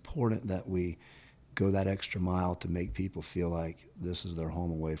 It's important that we go that extra mile to make people feel like this is their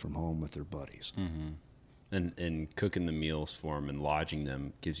home away from home with their buddies. And cooking the meals for them and lodging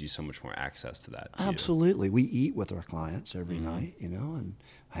them gives you so much more access to that too. Absolutely. We eat with our clients every night, and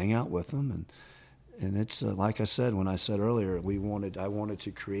hang out with them. And it's like I said, when I said earlier, I wanted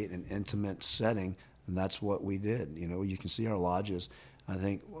to create an intimate setting, and that's what we did. You can see our lodges. I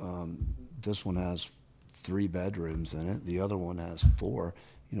think this one has 3 bedrooms in it. The other one has 4.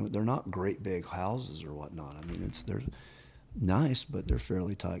 They're not great big houses or whatnot. I mean, they're nice, but they're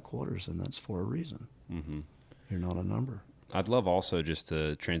fairly tight quarters, and that's for a reason. You're not a number. I'd love also just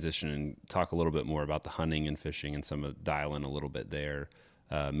to transition and talk a little bit more about the hunting and fishing and dial in a little bit there,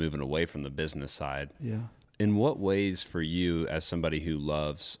 moving away from the business side. Yeah. In what ways for you, as somebody who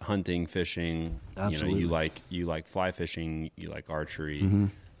loves hunting, fishing, Absolutely. you like fly fishing, you like archery,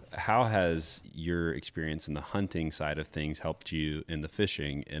 how has your experience in the hunting side of things helped you in the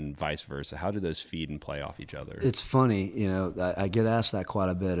fishing, and vice versa? How do those feed and play off each other? It's funny, I get asked that quite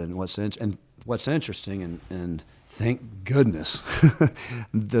a bit, and what's interesting, and thank goodness,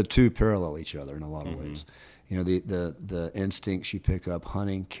 the two parallel each other in a lot of ways. The instincts you pick up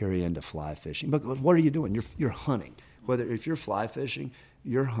hunting carry into fly fishing. But what are you doing? You're hunting. If you're fly fishing,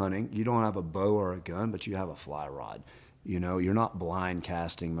 you're hunting. You don't have a bow or a gun, but you have a fly rod. You're not blind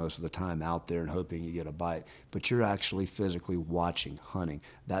casting most of the time out there and hoping you get a bite, but you're actually physically watching hunting.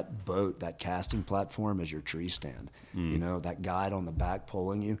 That boat, that casting platform is your tree stand. That guide on the back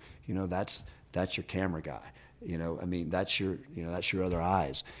pulling you, that's your camera guy. That's your other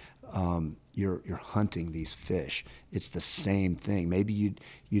eyes. You're hunting these fish. It's the same thing. Maybe you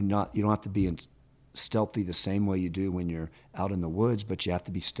don't have to be stealthy the same way you do when you're out in the woods, but you have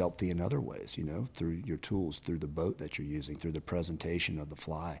to be stealthy in other ways, through your tools, through the boat that you're using, through the presentation of the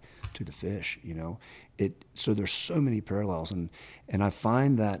fly to the fish, So there's so many parallels, and I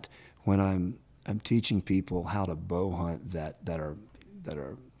find that when I'm teaching people how to bow hunt that are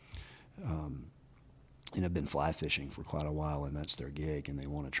have been fly fishing for quite a while, and that's their gig, and they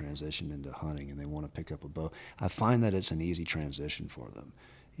want to transition into hunting, and they want to pick up a bow. I find that it's an easy transition for them.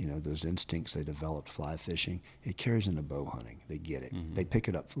 Those instincts they developed fly fishing, it carries into bow hunting. They get it. They pick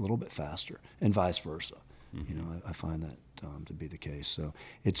it up a little bit faster, and vice versa. I find that to be the case. So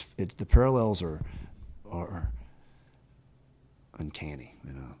it's the parallels are uncanny.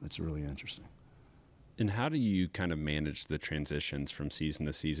 It's really interesting. And how do you kind of manage the transitions from season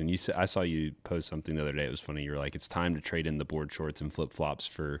to season? I saw you post something the other day. It was funny. You were like, it's time to trade in the board shorts and flip-flops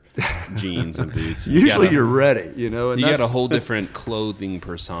for jeans and boots. Usually you're ready, And you got a whole different clothing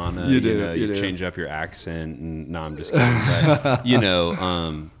persona. You do. You change up your accent. And, no, I'm just kidding.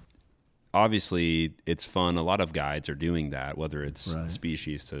 But, obviously it's fun. A lot of guides are doing that, whether it's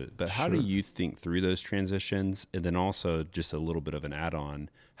species but how do you think through those transitions? And then also just a little bit of an add-on,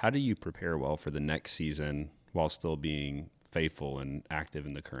 how do you prepare well for the next season while still being faithful and active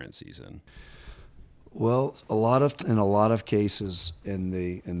in the current season? Well, in a lot of cases in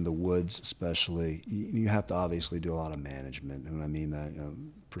the woods especially, you have to obviously do a lot of management. And I mean that,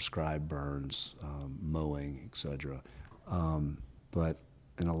 prescribed burns, mowing, etc. But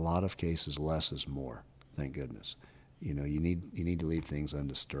in a lot of cases, less is more. Thank goodness. You need to leave things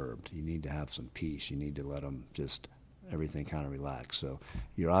undisturbed. You need to have some peace. You need to let them everything kind of relax. So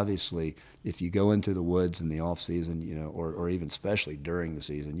you're obviously, if you go into the woods in the off season, or even especially during the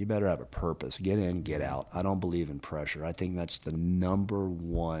season, you better have a purpose. Get in, get out. I don't believe in pressure. I think that's the number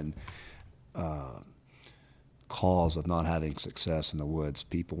one cause of not having success in the woods.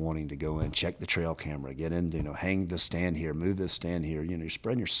 People wanting to go in, check the trail camera, get in, hang this stand here, move this stand here. You're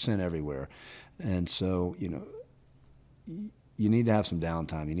spreading your scent everywhere. And so, you need to have some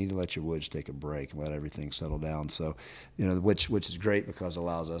downtime. You need to let your woods take a break and let everything settle down. So, which is great because it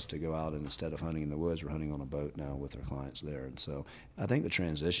allows us to go out, and instead of hunting in the woods, we're hunting on a boat now with our clients there. And so I think the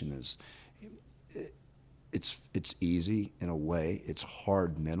transition is, it's easy in a way. It's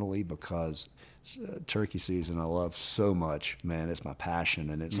hard mentally because turkey season I love so much, man. It's my passion,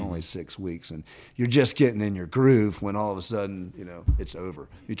 and it's only 6 weeks, and you're just getting in your groove when all of a sudden, it's over.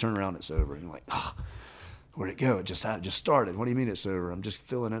 You turn around, it's over, and you're like, where'd it go? It just started. What do you mean it's over? I'm just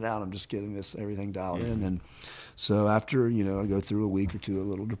filling it out. I'm just getting everything dialed in. And so after, I go through a week or two, a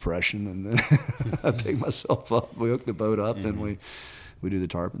little depression, and then I pick myself up. We hook the boat up, and we do the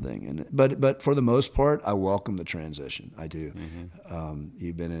tarpon thing. But for the most part, I welcome the transition. I do.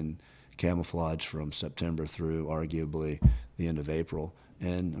 You've been in camouflage from September through arguably the end of April,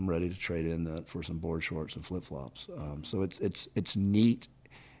 and I'm ready to trade in that for some board shorts and flip-flops. So it's neat.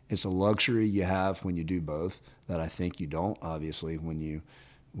 It's a luxury you have when you do both that I think you don't, obviously, when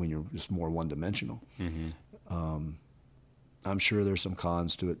you're just more one-dimensional. I'm sure there's some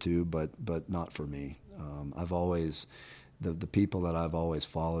cons to it too, but not for me. I've always, the people that I've always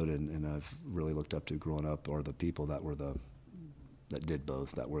followed and I've really looked up to growing up are the people that did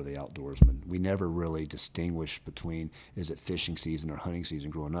both, that were the outdoorsmen. We never really distinguished between, is it fishing season or hunting season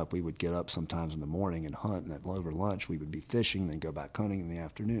growing up. We would get up sometimes in the morning and hunt, and over lunch we would be fishing, then go back hunting in the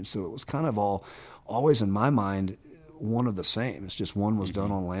afternoon. So it was kind of always in my mind, one of the same. It's just one was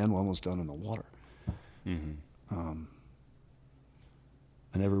done on land, one was done in the water. I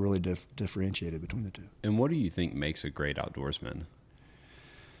never really differentiated between the two. And what do you think makes a great outdoorsman?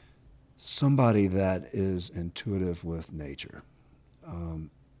 Somebody that is intuitive with nature.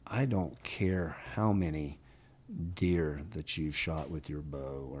 I don't care how many deer that you've shot with your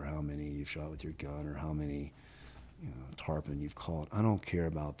bow, or how many you've shot with your gun, or how many tarpon you've caught. I don't care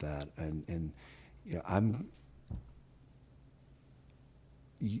about that. And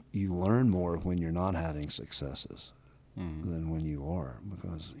you learn more when you're not having successes than when you are,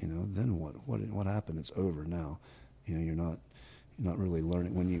 because then what happened? It's over now. You're not really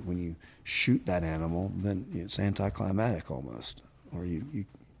learning. When you shoot that animal, then it's anticlimactic almost. Or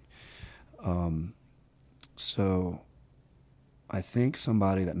so I think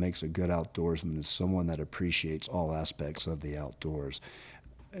somebody that makes a good outdoorsman is someone that appreciates all aspects of the outdoors.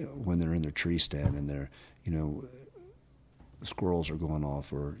 When they're in their tree stand and they're, the squirrels are going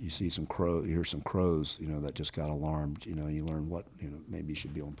off, or you see you hear some crows, that just got alarmed. You learn what, maybe you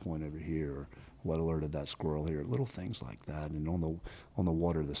should be on point over here, or what alerted that squirrel here. Little things like that. And on the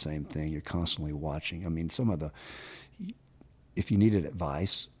water, the same thing. You're constantly watching. I mean, if you needed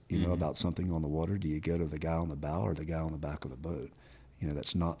advice, about something on the water, do you go to the guy on the bow or the guy on the back of the boat?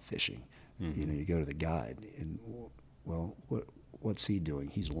 That's not fishing. You go to the guide, and well, what's he doing?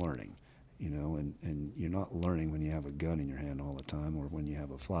 He's learning. and you're not learning when you have a gun in your hand all the time or when you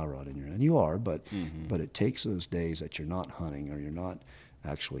have a fly rod in your hand. You are, but it takes those days that you're not hunting or you're not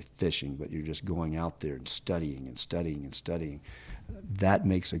actually fishing, but you're just going out there and studying and studying and studying. That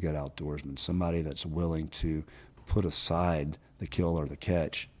makes a good outdoorsman, somebody that's willing to put aside the kill or the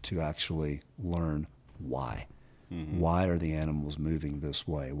catch to actually learn why. Why are the animals moving this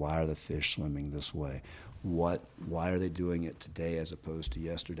way? Why are the fish swimming this way? Why are they doing it today as opposed to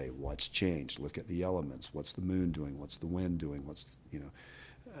yesterday? What's changed? Look at the elements. What's the moon doing? What's the wind doing? What's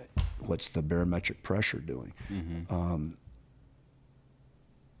the barometric pressure doing?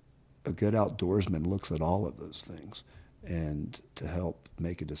 A good outdoorsman looks at all of those things, and to help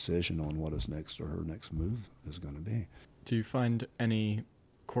make a decision on what his next or her next move is going to be. Do you find any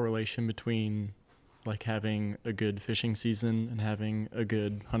correlation between like having a good fishing season and having a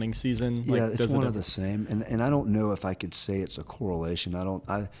good hunting season? Yeah, like, it's one of the same. And I don't know if I could say it's a correlation.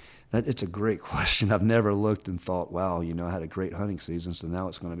 It's a great question. I've never looked and thought, wow, I had a great hunting season, so now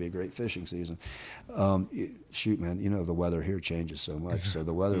it's going to be a great fishing season. Shoot, man, the weather here changes so much. So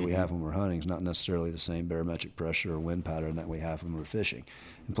the weather we have when we're hunting is not necessarily the same barometric pressure or wind pattern that we have when we're fishing.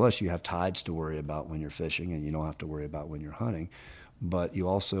 And plus, you have tides to worry about when you're fishing, and you don't have to worry about when you're hunting. But you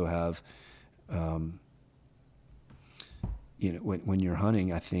also have when you're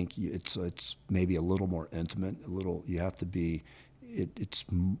hunting, I think it's maybe a little more intimate. You have to be.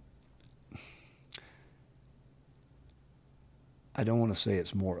 I don't want to say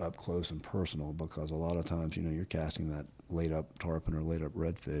it's more up close and personal, because a lot of times, you're casting that laid up tarpon or laid up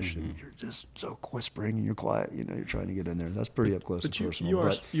redfish, and you're just so whispering and you're quiet. You're trying to get in there. That's pretty up close and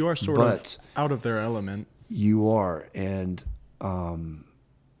personal. You are sort of out of their element. You are, and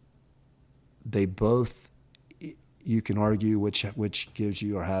they both. You can argue which gives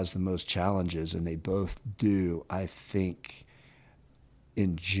you or has the most challenges, and they both do. I think,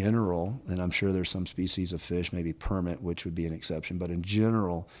 in general, and I'm sure there's some species of fish, maybe permit, which would be an exception, but in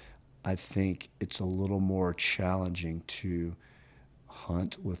general, I think it's a little more challenging to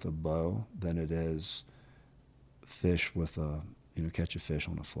hunt with a bow than it is fish with catch a fish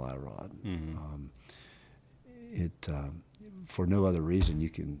on a fly rod. For no other reason, you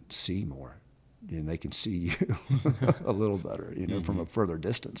can see more. They can see you a little better, from a further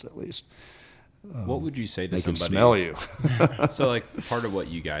distance at least. What would you say to they somebody? They can smell you. So, part of what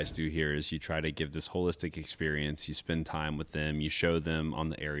you guys do here is you try to give this holistic experience. You spend time with them. You show them on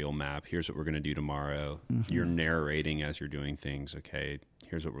the aerial map, here's what we're going to do tomorrow. You're narrating as you're doing things. Okay,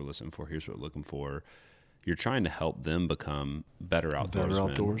 here's what we're listening for. Here's what we're looking for. You're trying to help them become better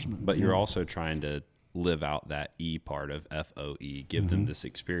outdoorsmen. But you're also trying to live out that E part of FOE, give them this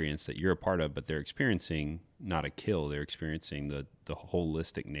experience that you're a part of, but they're experiencing not a kill, they're experiencing the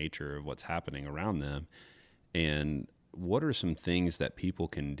holistic nature of what's happening around them. And what are some things that people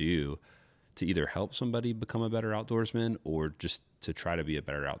can do to either help somebody become a better outdoorsman or just to try to be a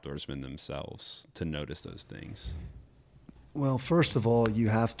better outdoorsman themselves, to notice those things? Well, first of all, you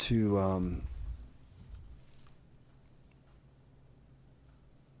have to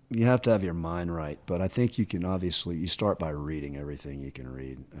have your mind right, but I think you start by reading everything you can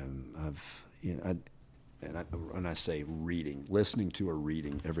read. I say reading, listening to or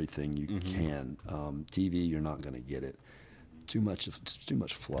reading everything you can. TV, you're not going to get it. Too much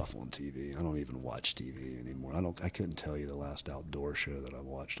fluff on TV. I don't even watch TV anymore. I couldn't tell you the last outdoor show that I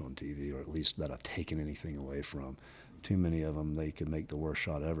watched on TV, or at least that I've taken anything away from. Too many of them, they could make the worst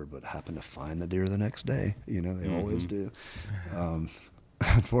shot ever, but happen to find the deer the next day. They always do.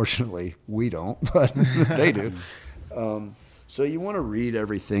 Unfortunately, we don't, but they do. So you want to read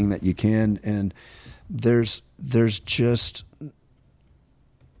everything that you can, and there's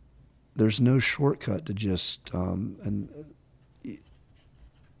no shortcut to just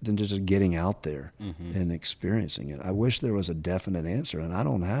than just getting out there and experiencing it. I wish there was a definite answer, and I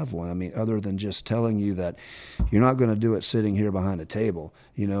don't have one. I mean, other than just telling you that you're not going to do it sitting here behind a table.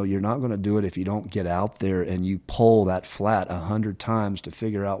 You're not going to do it if you don't get out there and you pull that flat 100 times to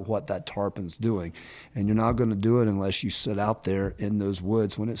figure out what that tarpon's doing. And you're not going to do it unless you sit out there in those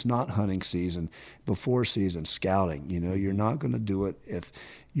woods when it's not hunting season, before season, scouting. You're not going to do it if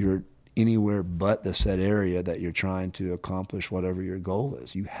you're anywhere but the set area that you're trying to accomplish whatever your goal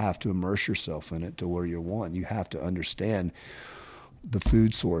is. You have to immerse yourself in it to where you're one. You have to understand the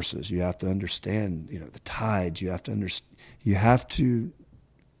food sources. You have to understand, the tides. You have to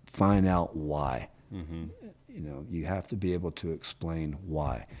find out why. You have to be able to explain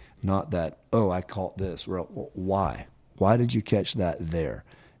why. Not that, I caught this. Well, why? Why did you catch that there?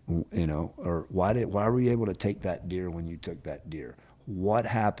 Or why were you able to take that deer when you took that deer? What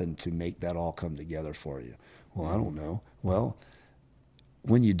happened to make that all come together for you? Well, I don't know. Well,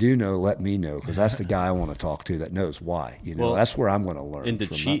 when you do know, let me know, because that's the guy I want to talk to that knows why. You know, Well, that's where I'm going to learn. And to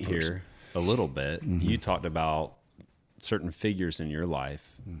from cheat that person. here a little bit, you talked about certain figures in your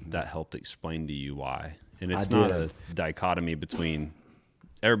life that helped explain to you why. And it's not a dichotomy between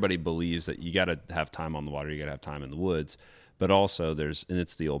everybody believes that you got to have time on the water, you got to have time in the woods, but also and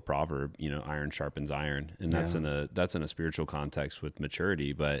it's the old proverb, you know, iron sharpens iron, and that's in a spiritual context with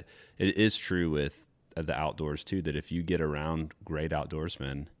maturity, but it is true with the outdoors too, that if you get around great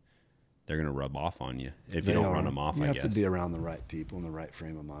outdoorsmen, they're going to rub off on you if you don't run them off. You I have guess to be around the right people in the right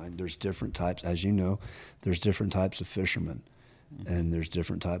frame of mind. There's different types, as you know, there's different types of fishermen, and there's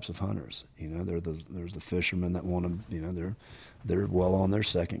different types of hunters. You know, there's the fishermen that want to, you know, they're well on their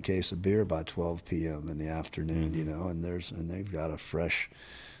second case of beer by 12 p.m. in the afternoon. You know, and they've got a fresh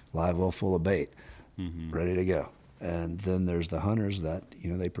live well full of bait, ready to go. And then there's the hunters that,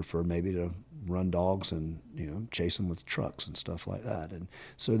 you know, they prefer maybe to run dogs and, you know, chase them with trucks and stuff like that. And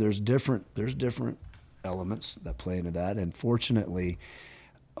so there's different elements that play into that. And fortunately,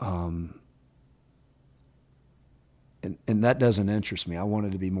 and that doesn't interest me. I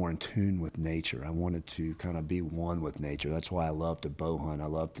wanted to be more in tune with nature. I wanted to kind of be one with nature. That's why I love to bow hunt. I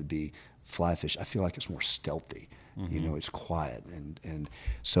love to be fly fish. I feel like it's more stealthy. You know, it's quiet. And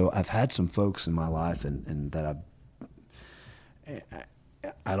so I've had some folks in my life and that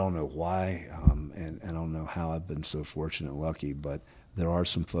I don't know why, and I don't know how I've been so fortunate and lucky, but there are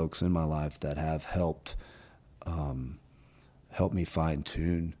some folks in my life that have helped me fine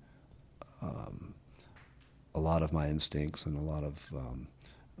tune a lot of my instincts and a lot of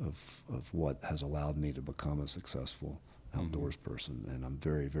what has allowed me to become a successful outdoors person, and I'm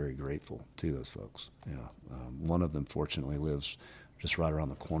very, very grateful to those folks. Yeah, one of them fortunately lives just right around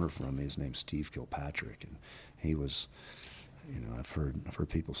the corner from me. His name's Steve Kilpatrick, and he was. You know, I've heard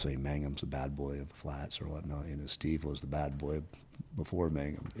people say Mangum's the bad boy of the flats or whatnot. You know, Steve was the bad boy before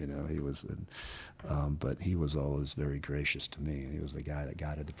Mangum. You know, he was, but he was always very gracious to me. He was the guy that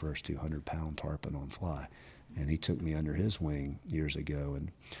guided the first 200-pound tarpon on fly, and he took me under his wing years ago.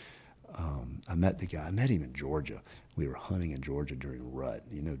 And I met the guy. I met him in Georgia. We were hunting in Georgia during rut.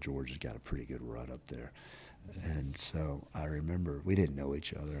 You know, Georgia's got a pretty good rut up there. And so I remember we didn't know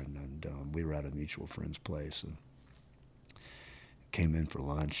each other, and we were at a mutual friend's place and came in for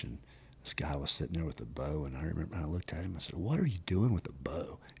lunch, and this guy was sitting there with a bow, and I remember I looked at him, I said, "What are you doing with a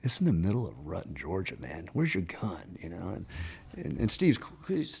bow? It's in the middle of rut in Georgia, man. Where's your gun?" You know, and Steve's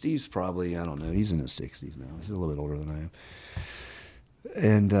probably, I don't know, he's in his 60s now. He's a little bit older than I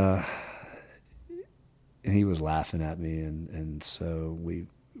am. And he was laughing at me, and so we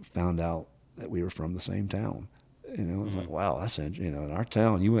found out that we were from the same town. You know, it was like, wow, that's, you know, in our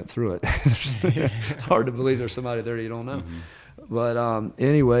town, you went through it. Hard to believe there's somebody there you don't know. But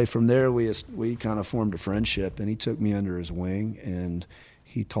anyway, from there we kind of formed a friendship, and he took me under his wing, and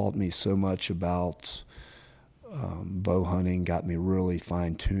he taught me so much about bow hunting, got me really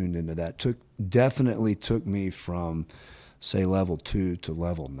fine-tuned into that. Definitely took me from, say, level 2 to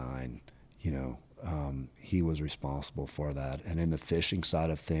level 9. You know, he was responsible for that. And in the fishing side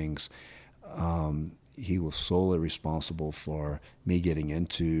of things, he was solely responsible for me getting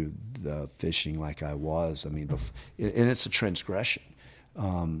into the fishing like I was. I mean, and it's a transgression.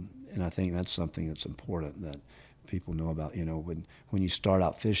 And I think that's something that's important that people know about. You know, when you start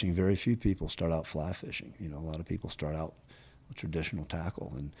out fishing, very few people start out fly fishing. You know, a lot of people start out with traditional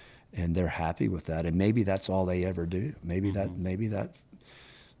tackle, and they're happy with that. And maybe that's all they ever do. Maybe that,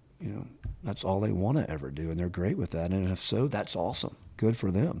 you know, that's all they want to ever do, and they're great with that. And if so, that's awesome. Good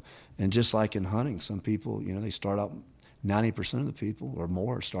for them. And just like in hunting, some people, you know, they start out, 90% of the people or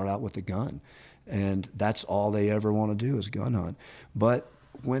more start out with a gun, and that's all they ever want to do is gun hunt. But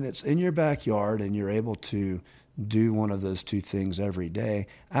when it's in your backyard and you're able to do one of those two things every day,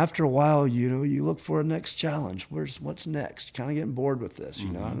 after a while, you know, you look for a next challenge. What's next? Kind of getting bored with this, you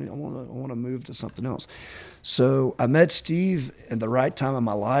know. I mean, I want to move to something else. So I met Steve at the right time in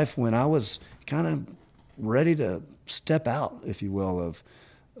my life when I was kind of ready to step out, if you will, of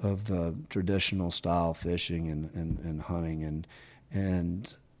the traditional style fishing and hunting,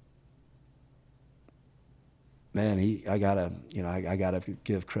 and man, I gotta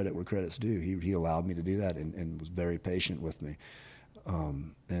give credit where credit's due. He allowed me to do that and was very patient with me,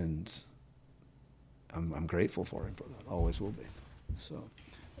 and I'm grateful for him for that. Always will be. So,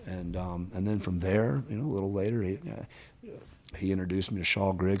 and then from there, you know, a little later, he introduced me to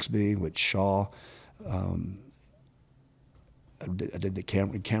Shaw Grigsby, which Shaw I did the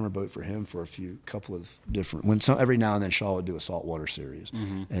camera boat for him for couple of different. Every now and then Shaw would do a saltwater series,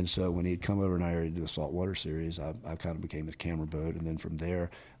 and so when he'd come over in our area to do a saltwater series, I kind of became his camera boat, and then from there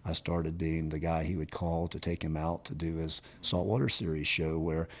I started being the guy he would call to take him out to do his saltwater series show,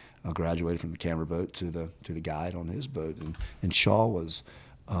 where I graduated from the camera boat to the guide on his boat, and Shaw was,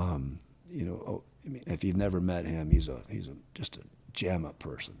 I mean, if you've never met him, he's just a jam up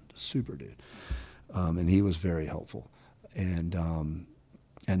person, super dude, and he was very helpful. And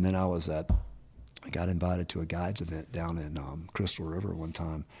then I got invited to a guides event down in Crystal River one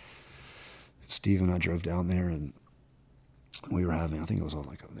time. Steve and I drove down there, and we were having, I think it was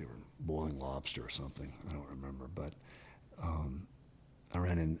they were boiling lobster or something, I don't remember, but I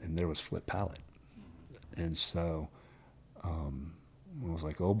ran in and there was Flip Pallet, and so I was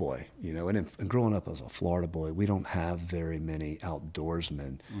like, oh boy, and growing up as a Florida boy, we don't have very many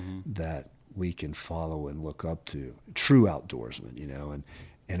outdoorsmen that we can follow and look up to, true outdoorsmen,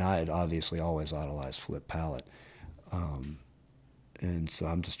 and I had obviously always idolized Flip Pallet. And so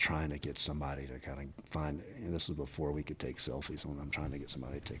I'm just trying to get somebody to kind of find, and this is before we could take selfies, and I'm trying to get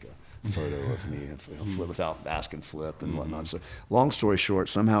somebody to take a photo of me and Flip without asking Flip and whatnot. So long story short,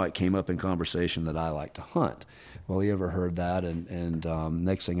 somehow it came up in conversation that I like to hunt. Well, he overheard that, and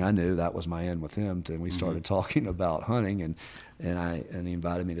next thing I knew, that was my end with him. And we started talking about hunting, and he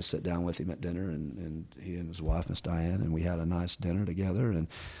invited me to sit down with him at dinner, and he and his wife, Miss Diane, and we had a nice dinner together and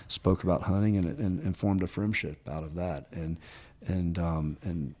spoke about hunting and formed a friendship out of that. And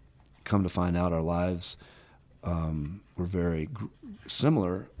come to find out, our lives were very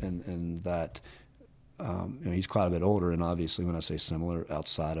similar in that he's quite a bit older, and obviously when I say similar,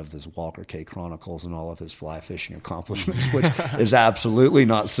 outside of his Walker Cay Chronicles and all of his fly fishing accomplishments, which is absolutely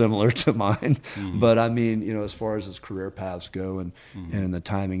not similar to mine. But I mean, as far as his career paths go and in the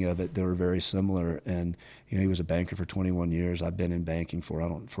timing of it, they were very similar. And he was a banker for 21 years. I've been in banking for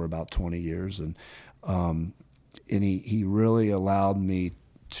about 20 years, and he really allowed me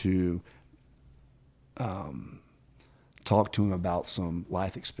to talk to him about some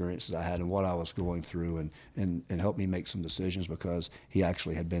life experiences I had and what I was going through, and help me make some decisions, because he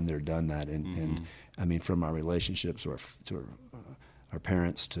actually had been there, done that. And I mean, from our relationships to our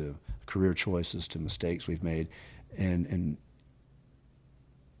parents, to career choices, to mistakes we've made. And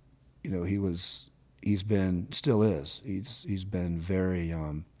he's been, still is, he's been very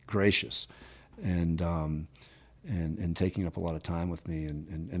gracious and taking up a lot of time with me,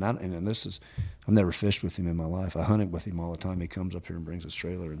 and this is, I've never fished with him in my life. I hunted with him all the time. He comes up here and brings his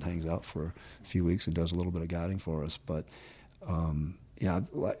trailer and hangs out for a few weeks and does a little bit of guiding for us. But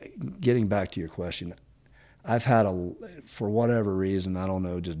getting back to your question, I've had for whatever reason, I don't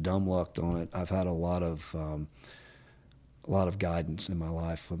know, just dumb luck on it, I've had a lot of guidance in my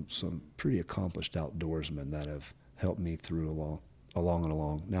life from some pretty accomplished outdoorsmen that have helped me through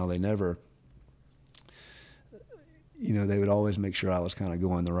along. Now, they never, they would always make sure I was kind of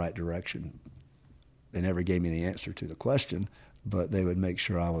going the right direction. They never gave me the answer to the question, but they would make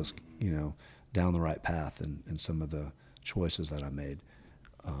sure I was, down the right path in some of the choices that I made.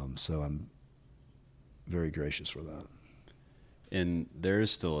 So I'm very gracious for that. And there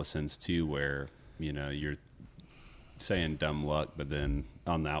is still a sense too where, you're saying dumb luck, but then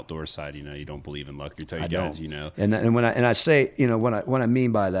on the outdoor side, you don't believe in luck. You tell you guys, And when I say, what I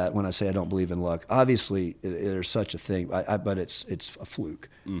mean by that, when I say I don't believe in luck, obviously there's such a thing, but it's a fluke.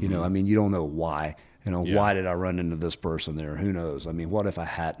 I mean, you don't know why. Why did I run into this person there? Who knows? I mean, what if I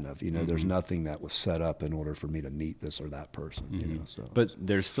hadn't have? There's nothing that was set up in order for me to meet this or that person. So. But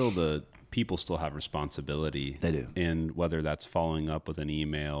there's still people still have responsibility. They do. And whether that's following up with an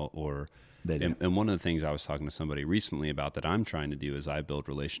email or. And one of the things I was talking to somebody recently about that I'm trying to do as I build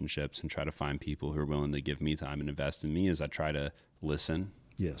relationships and try to find people who are willing to give me time and invest in me, is I try to listen.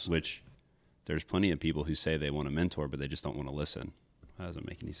 Yes. Which there's plenty of people who say they want a mentor, but they just don't want to listen. That doesn't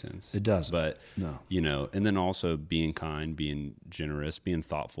make any sense. It doesn't. But, no. And then also being kind, being generous, being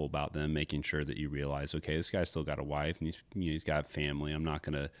thoughtful about them, making sure that you realize, okay, this guy's still got a wife and he's got a family. I'm not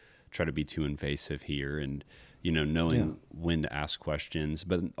going to try to be too invasive here. And, knowing when to ask questions.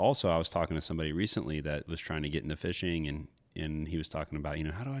 But also I was talking to somebody recently that was trying to get into fishing, and he was talking about,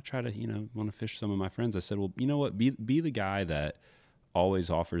 how do I try to, want to fish some of my friends? I said, well, you know what, be the guy that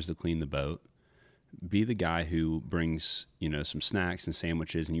always offers to clean the boat. Be the guy who brings, some snacks and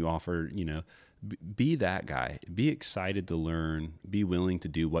sandwiches, and you offer, be that guy. Be excited to learn, be willing to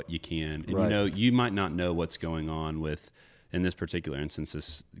do what you can. And, right. You might not know what's going on with, in this particular instance,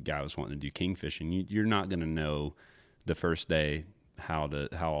 this guy was wanting to do kingfishing. You're not going to know the first day how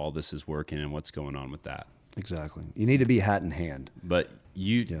all this is working and what's going on with that. Exactly. You need to be hat in hand. But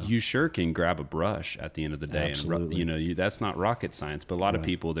you sure can grab a brush at the end of the day. Absolutely. And that's not rocket science, but a lot of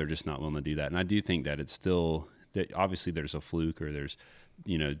people, they're just not willing to do that. And I do think that it's still, that obviously there's a fluke, or there's,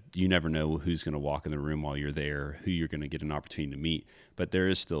 you never know who's going to walk in the room while you're there, who you're going to get an opportunity to meet. But there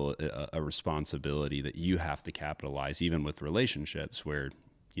is still a responsibility that you have to capitalize, even with relationships, where,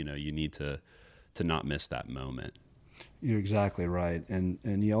 you need to not miss that moment. You're exactly right. And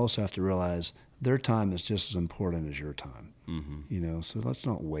you also have to realize their time is just as important as your time. Mm-hmm. So let's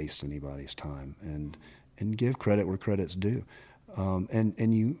not waste anybody's time, and give credit where credit's due.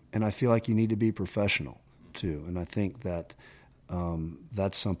 And I feel like you need to be professional too. And I think that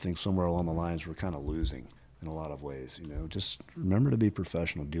that's something somewhere along the lines we're kind of losing in a lot of ways. Just remember to be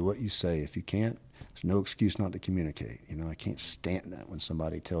professional. Do what you say. If you can't, there's no excuse not to communicate. I can't stand that when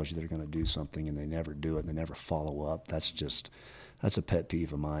somebody tells you they're going to do something and they never do it and they never follow up. That's a pet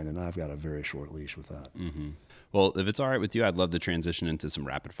peeve of mine, and I've got a very short leash with that. Mm-hmm. Well, if it's all right with you, I'd love to transition into some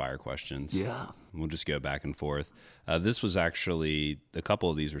rapid fire questions. Yeah. We'll just go back and forth. This was actually, a couple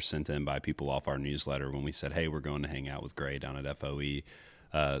of these were sent in by people off our newsletter when we said, hey, we're going to hang out with Gray down at FOE.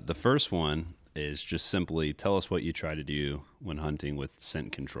 The first one is just simply, tell us what you try to do when hunting with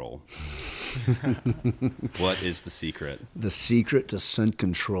scent control. What is the secret? The secret to scent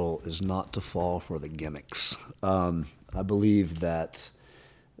control is not to fall for the gimmicks. I believe that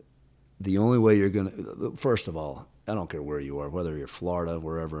the only way you're going to, first of all, I don't care where you are, whether you're Florida,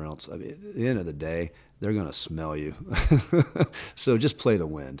 wherever else. I mean, at the end of the day, they're going to smell you. So just play the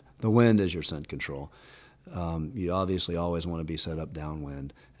wind. The wind is your scent control. You obviously always want to be set up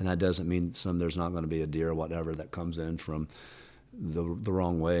downwind, and that doesn't mean there's not going to be a deer or whatever that comes in from the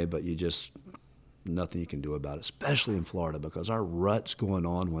wrong way, but nothing you can do about it, especially in Florida, because our rut's going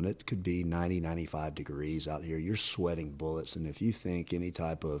on when it could be 90, 95 degrees out here. You're sweating bullets, and if you think any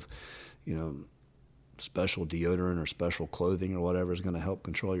type of, special deodorant or special clothing or whatever is going to help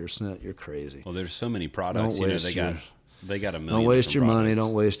control your scent, you're crazy. Well, there's so many products. They got a million. Don't waste your products. money.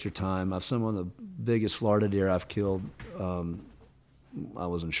 Don't waste your time. Some of the biggest Florida deer I've killed, I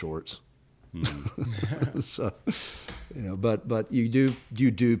was in shorts. Mm. So, but you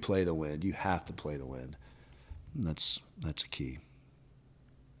do play the wind. You have to play the wind. And that's a key.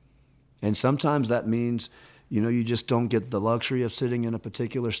 And sometimes that means, you just don't get the luxury of sitting in a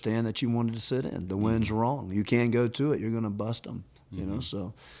particular stand that you wanted to sit in. The wind's wrong. You can't go to it. You're going to bust them.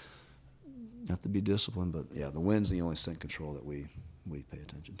 So you have to be disciplined. But yeah, the wind's the only scent control that we pay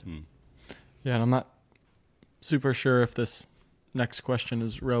attention to. Mm. Yeah, and I'm not super sure if this next question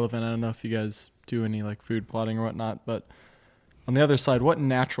is relevant. I don't know if you guys do any food plotting or whatnot, but on the other side, what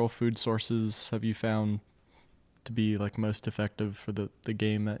natural food sources have you found to be most effective for the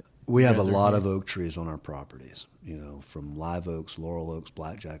game that we have a lot of oak trees on our properties, from live oaks, laurel oaks,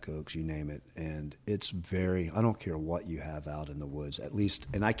 blackjack oaks, you name it. And it's I don't care what you have out in the woods, at least,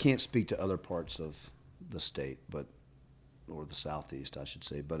 and I can't speak to other parts of the state, or the southeast, I should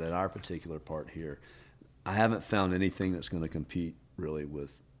say, but at our particular part here, I haven't found anything that's going to compete really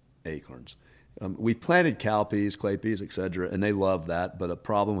with acorns. We've planted cow peas, clay peas, et cetera, and they love that, but a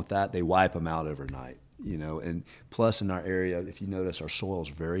problem with that, they wipe them out overnight. And plus in our area, if you notice, our soil is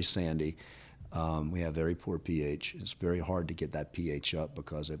very sandy. We have very poor pH. It's very hard to get that pH up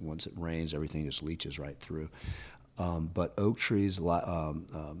because once it rains, everything just leaches right through. But oak trees,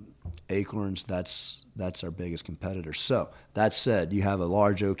 acorns, that's our biggest competitor. So that said, you have a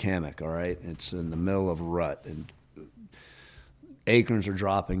large oak hammock, all right? It's in the middle of a rut, and acorns are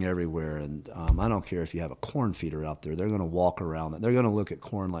dropping everywhere. And I don't care if you have a corn feeder out there. They're going to walk around it. They're going to look at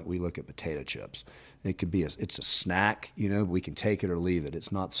corn like we look at potato chips. It could be it's a snack, we can take it or leave it.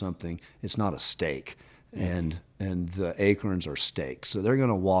 It's not a steak. And the acorns are steaks. So they're going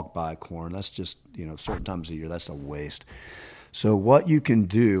to walk by corn. That's just, certain times of the year, that's a waste. So what you can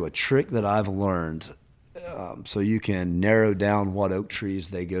do, a trick that I've learned, so you can narrow down what oak trees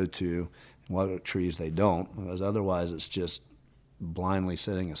they go to and what oak trees they don't, because otherwise it's just blindly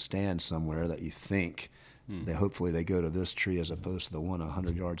setting a stand somewhere that you think that hopefully they go to this tree as opposed to the one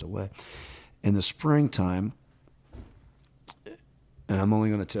 100 yards away. In the springtime, and I'm only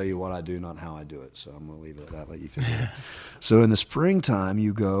going to tell you what I do, not how I do it, so I'm going to leave it at that, let you figure it out. So in the springtime,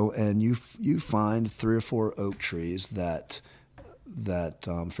 you go and you find 3 or 4 oak trees that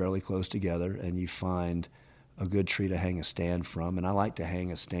fairly close together, and you find a good tree to hang a stand from. And I like to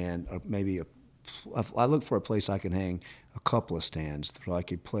hang a stand, I look for a place I can hang a couple of stands, so I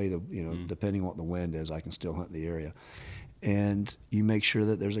could play depending on what the wind is, I can still hunt the area. And you make sure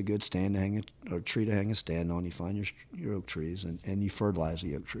that there's a good stand to hang or tree to hang a stand on. You find your oak trees, and you fertilize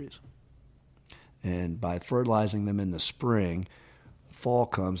the oak trees. And by fertilizing them in the spring, fall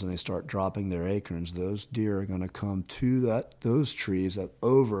comes and they start dropping their acorns, those deer are going to come to those trees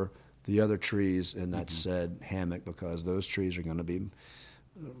over the other trees in that said hammock, because those trees are going to be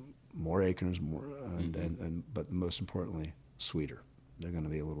more acorns, but most importantly, sweeter. They're going to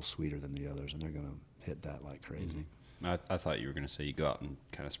be a little sweeter than the others, and they're going to hit that like crazy. I thought you were going to say you go out and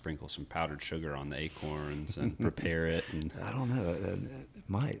kind of sprinkle some powdered sugar on the acorns and prepare it. And I don't know. It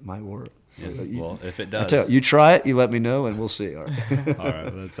might work. Yeah, well, if it I does, tell you try it. You let me know, and we'll see. All right. all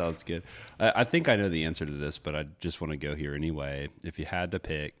right, that sounds good. I think I know the answer to this, but I just want to go here anyway. If you had to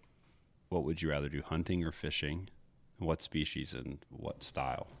pick, what would you rather do, hunting or fishing? What species and what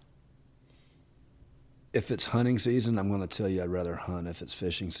style? If it's hunting season, I'm going to tell you I'd rather hunt. If it's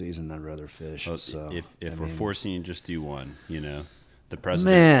fishing season, I'd rather fish. Well, so, if we're mean, forcing you to just do one, the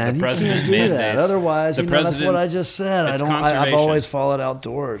president, man, the president you can't do that. mandates. Otherwise, that's what I just said. It's I've always followed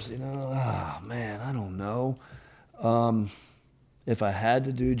outdoors. Man, I don't know. If I had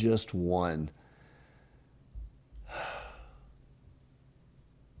to do just one,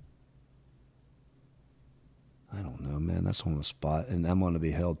 I don't know, man. That's on the spot, and I'm going to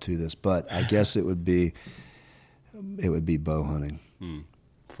be held to this. But I guess it would be bow hunting.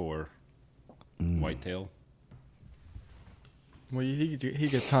 For whitetail. Well, he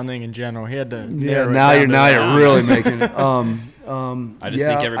gets hunting in general. He had to. Yeah, narrow now it down to you're that. really making it. I just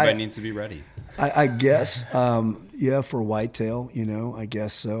think everybody needs to be ready. I guess, for whitetail, I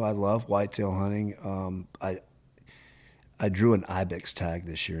guess so. I love whitetail hunting. I drew an ibex tag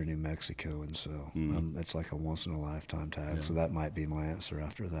this year in New Mexico, and so it's like a once in a lifetime tag. Yeah. So that might be my answer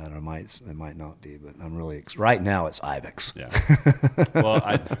after that. It might not be, but I'm really right now it's ibex. Yeah. Well,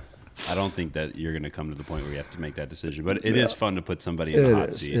 I don't think that you're going to come to the point where you have to make that decision, but it is fun to put somebody in the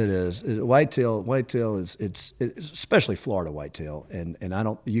hot seat. It is. Whitetail is it's especially Florida whitetail, and I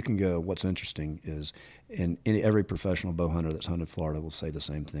don't. You can go. What's interesting is, every professional bow hunter that's hunted Florida will say the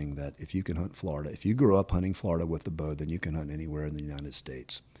same thing, that if you can hunt Florida, if you grew up hunting Florida with the bow, then you can hunt anywhere in the United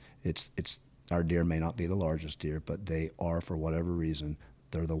States. It's our deer may not be the largest deer, but they are, for whatever reason,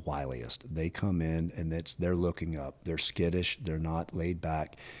 they're the wiliest. They come in and they're looking up. They're skittish. They're not laid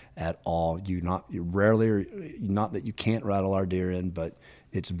back at all. Not that you can't rattle our deer in, but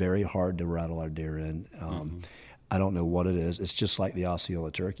it's very hard to rattle our deer in. I don't know what it is. It's just like the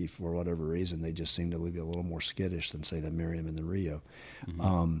Osceola turkey. For whatever reason, they just seem to be a little more skittish than, say, the Merriam and the Rio.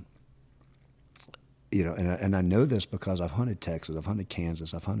 And I know this because I've hunted Texas, I've hunted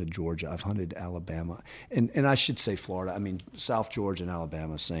Kansas, I've hunted Georgia, I've hunted Alabama, and I should say Florida. I mean, South Georgia and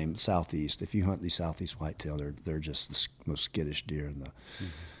Alabama, same. Southeast. If you hunt the Southeast whitetail, they're just the most skittish deer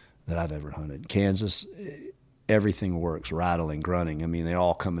that I've ever hunted. Kansas, everything works, rattling, grunting. I mean, they're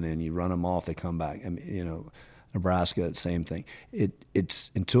all coming in. You run them off, they come back. I mean, Nebraska, same thing.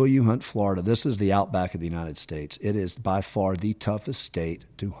 It's until you hunt Florida. This is the outback of the United States. It is by far the toughest state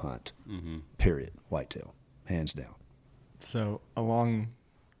to hunt. Period. Whitetail, hands down. So along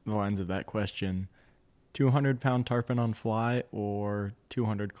the lines of that question, 200-pound tarpon on fly or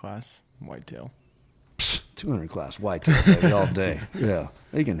 200 class whitetail? 200 class whitetail, baby, all day. Yeah,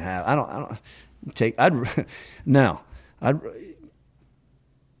 you can have. I'd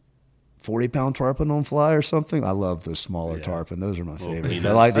 40-pound tarpon on fly or something. I love those smaller tarpon. Those are my favorites.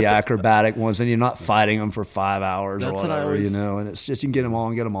 I like the acrobatic ones, and you're not fighting them for 5 hours or whatever, and it's just you can get them on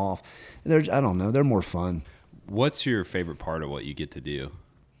and get them off. I don't know, they're more fun. What's your favorite part of what you get to do?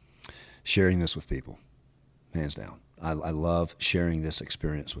 Sharing this with people, hands down. I love sharing this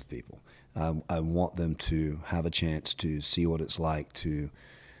experience with people. I want them to have a chance to see what it's like to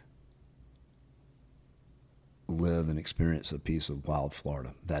live and experience a piece of wild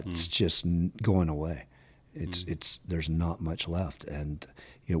Florida that's just going away. There's not much left, and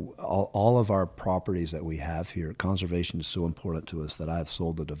all of our properties that we have here, conservation is so important to us that I've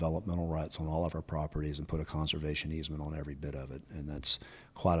sold the developmental rights on all of our properties and put a conservation easement on every bit of it, and that's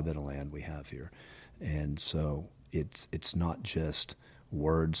quite a bit of land we have here. And so it's not just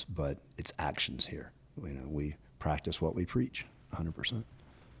words, but it's actions here. We practice what we preach 100%.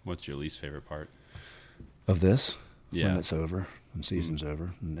 What's your least favorite part of this? Yeah. When it's over and season's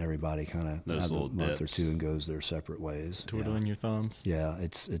over and everybody kind of has a month or two and goes their separate ways. Twiddling your thumbs. Yeah,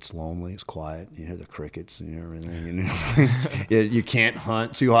 it's lonely, it's quiet. You hear the crickets and everything. You can't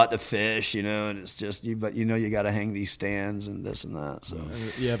hunt, too hot to fish, and it's just but you got to hang these stands and this and that. So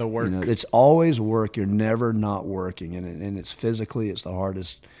the work. It's always work. You're never not working, and it's physically it's the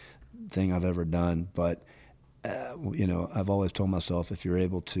hardest thing I've ever done, but I've always told myself, if you're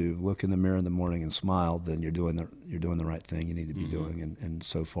able to look in the mirror in the morning and smile, then you're doing the right thing you need to be doing. And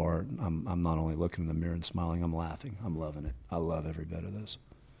so far, I'm not only looking in the mirror and smiling, I'm laughing. I'm loving it. I love every bit of this.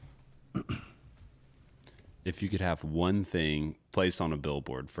 If you could have one thing placed on a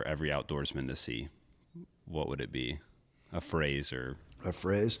billboard for every outdoorsman to see, what would it be? A phrase or A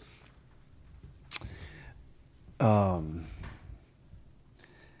phrase?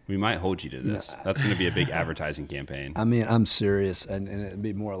 we might hold you to this. That's going to be a big advertising campaign. I mean, I'm serious, and it'd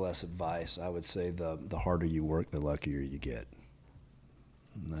be more or less advice. I would say the harder you work, the luckier you get.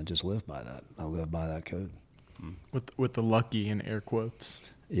 And I just live by that. I live by that code. With the lucky in air quotes.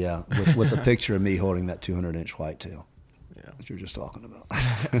 Yeah, with a picture of me holding that 200-inch whitetail. Yeah. That you're just talking about.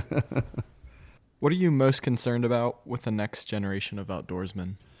 What are you most concerned about with the next generation of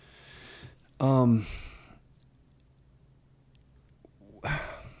outdoorsmen?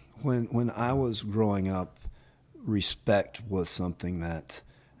 When I was growing up, respect was something that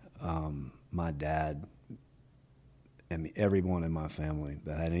my dad, I mean, everyone in my family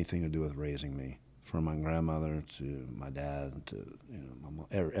that had anything to do with raising me, from my grandmother to my dad to my mom,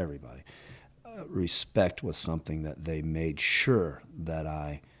 everybody, respect was something that they made sure that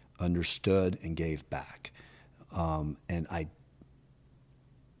I understood and gave back. And I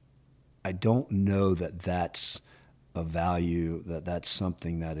don't know that that's a value, that's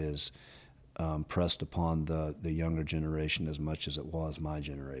something that is pressed upon the younger generation as much as it was my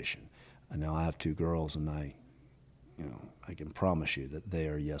generation. And now I have 2 girls, and I can promise you that they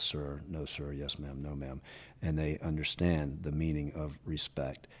are yes sir, no sir, yes ma'am, no ma'am, and they understand the meaning of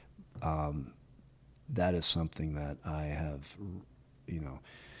respect. That is something that I have,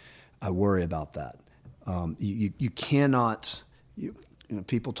 I worry about that. You cannot,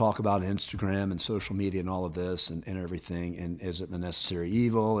 people talk about Instagram and social media and all of this and everything, and is it the necessary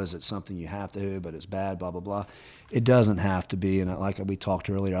evil? Is it something you have to do, but it's bad, blah, blah, blah? It doesn't have to be, and like we talked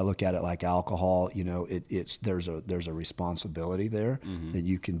earlier, I look at it like alcohol. There's a responsibility there that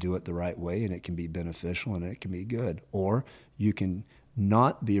you can do it the right way, and it can be beneficial and it can be good. Or you can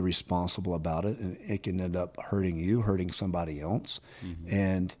not be responsible about it, and it can end up hurting you, hurting somebody else,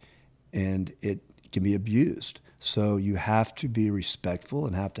 and it can be abused. So you have to be respectful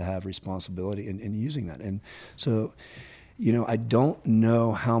and have to have responsibility in using that. And so, I don't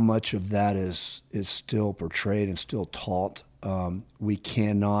know how much of that is still portrayed and still taught. We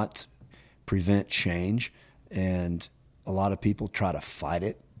cannot prevent change, and a lot of people try to fight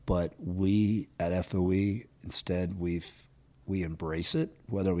it, but we at FOE, instead, we embrace it,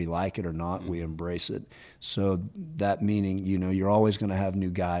 whether we like it or not. We embrace it. So that meaning, you're always going to have new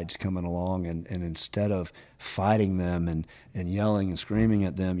guides coming along, and instead of fighting them and yelling and screaming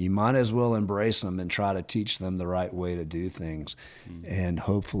at them, you might as well embrace them and try to teach them the right way to do things. And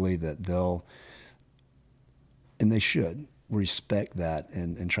hopefully that they'll, and they should, respect that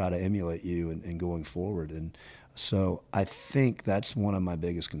and try to emulate you and going forward. And so I think that's one of my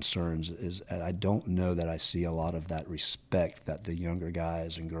biggest concerns is I don't know that I see a lot of that respect that the younger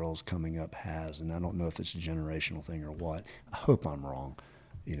guys and girls coming up has, and I don't know if it's a generational thing or what. I hope I'm wrong,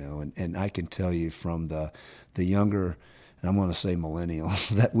 and I can tell you from the younger, and I'm going to say millennials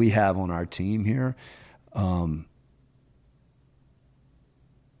that we have on our team here,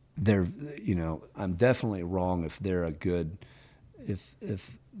 they're, I'm definitely wrong if they're a good,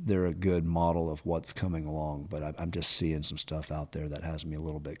 if they're a good model of what's coming along, but I'm just seeing some stuff out there that has me a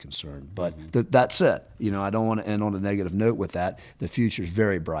little bit concerned. But that's it. I don't want to end on a negative note with that. The future's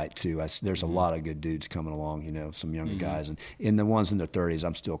very bright too. There's a lot of good dudes coming along. Some younger guys, and in the ones in their 30s,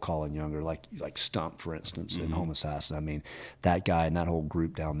 I'm still calling younger, like Stump, for instance, in Home Assassin. I mean, that guy and that whole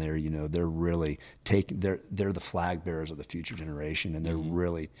group down there. They're really they're the flag bearers of the future generation, and they're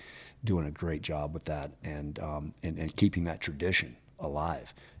really doing a great job with that and keeping that tradition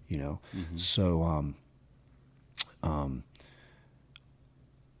alive, So,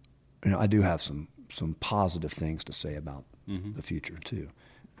 I do have some positive things to say about the future too.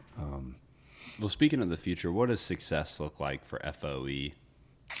 Well, speaking of the future, what does success look like for FOE?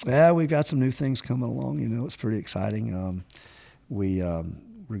 Yeah, we've got some new things coming along. It's pretty exciting.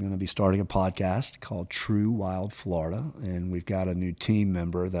 We're going to be starting a podcast called True Wild Florida, and we've got a new team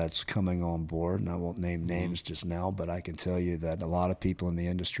member that's coming on board, and I won't name names just now, but I can tell you that a lot of people in the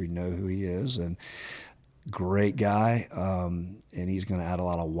industry know who he is, and great guy, and he's going to add a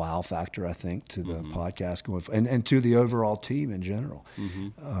lot of wow factor, I think, to the podcast going forward, and to the overall team in general.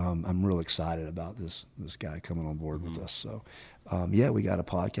 I'm real excited about this guy coming on board with us. So, we got a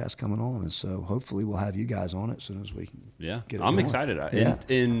podcast coming on, and so hopefully we'll have you guys on it as soon as we can. Yeah, get it I'm going. excited. Yeah.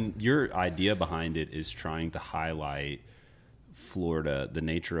 And your idea behind it is trying to highlight Florida, the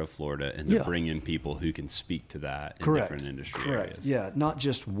nature of Florida, and to bring in people who can speak to that in different industry areas. Yeah, not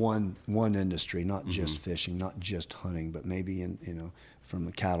just one industry, not just fishing, not just hunting, but maybe in from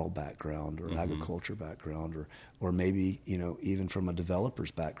the cattle background or agriculture background, or maybe, you know, even from a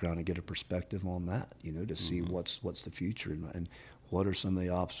developer's background, and get a perspective on that, you know, to see what's the future and what are some of the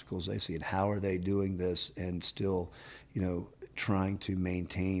obstacles they see and how are they doing this and still, you know, trying to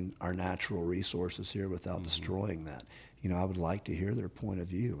maintain our natural resources here without destroying that. You know, I would like to hear their point of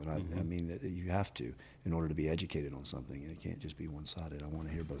view, and I mean that you have to in order to be educated on something. It can't just be one-sided. I want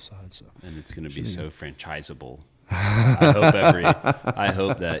to hear both sides. So, and it's going to be so franchisable. I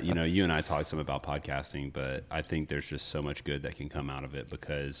hope that, you know, you and I talked some about podcasting, but I think there's just so much good that can come out of it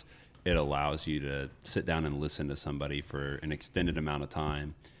because it allows you to sit down and listen to somebody for an extended amount of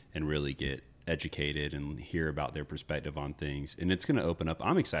time and really get educated and hear about their perspective on things. And it's going to open up.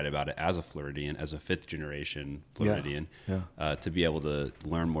 I'm excited about it as a Floridian, as a 5th generation Floridian, to be able to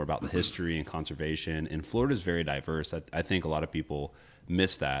learn more about the history and conservation. And Florida is very diverse. I think a lot of people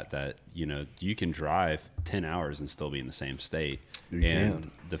miss that, you know, you can drive 10 hours and still be in the same state.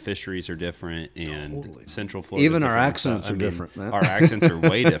 The fisheries are different, and Central Florida. Even our accents are different, man. Our accents are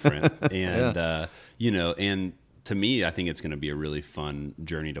way different. And, you know, and to me, I think it's going to be a really fun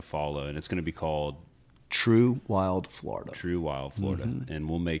journey to follow, and it's going to be called True Wild Florida. True Wild Florida. And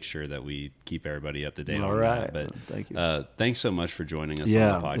we'll make sure that we keep everybody up to date on that. But thank you. Thanks so much for joining us on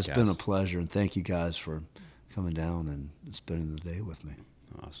the podcast. It's been a pleasure, and thank you guys for coming down and spending the day with me.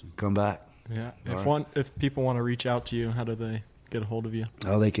 Awesome. Come back. Yeah. If people want to reach out to you, how do they get a hold of you?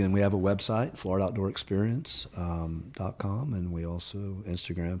 Oh, they can. We have a website, FloridaOutdoorExperience.com, and we also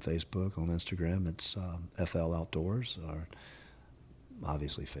Instagram, Facebook. On Instagram, it's FL Outdoors, or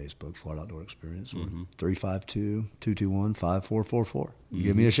obviously Facebook, Florida Outdoor Experience, 352-221-5444.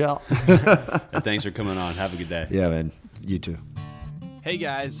 Give me a shout. And thanks for coming on. Have a good day. Yeah, man. You too. Hey,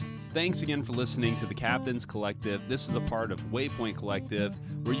 guys. Thanks again for listening to the Captain's Collective. This is a part of Waypoint Collective,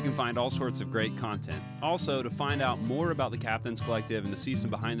 where you can find all sorts of great content. Also, to find out more about the Captain's Collective and to see some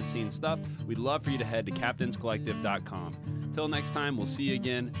behind-the-scenes stuff, we'd love for you to head to captainscollective.com. Till next time, we'll see you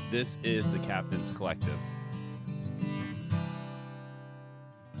again. This is the Captain's Collective.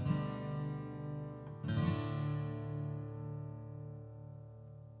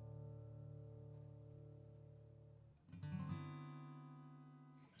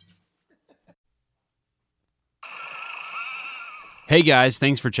 Hey guys,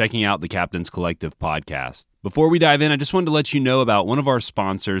 thanks for checking out the Captain's Collective podcast. Before we dive in, I just wanted to let you know about one of our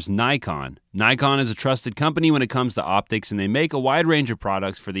sponsors, Nikon. Nikon is a trusted company when it comes to optics, and they make a wide range of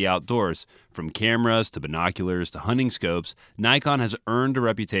products for the outdoors. From cameras to binoculars to hunting scopes, Nikon has earned a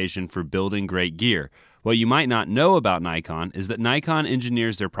reputation for building great gear. What you might not know about Nikon is that Nikon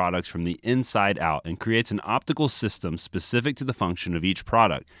engineers their products from the inside out and creates an optical system specific to the function of each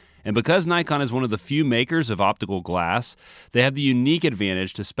product. And because Nikon is one of the few makers of optical glass, they have the unique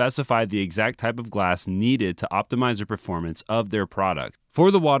advantage to specify the exact type of glass needed to optimize the performance of their product.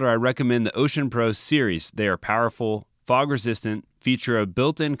 For the water, I recommend the Ocean Pro series. They are powerful, fog-resistant, feature a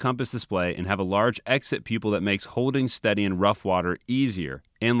built-in compass display, and have a large exit pupil that makes holding steady in rough water easier.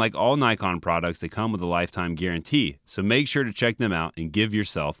 And like all Nikon products, they come with a lifetime guarantee. So make sure to check them out and give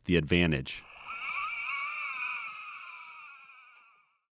yourself the advantage.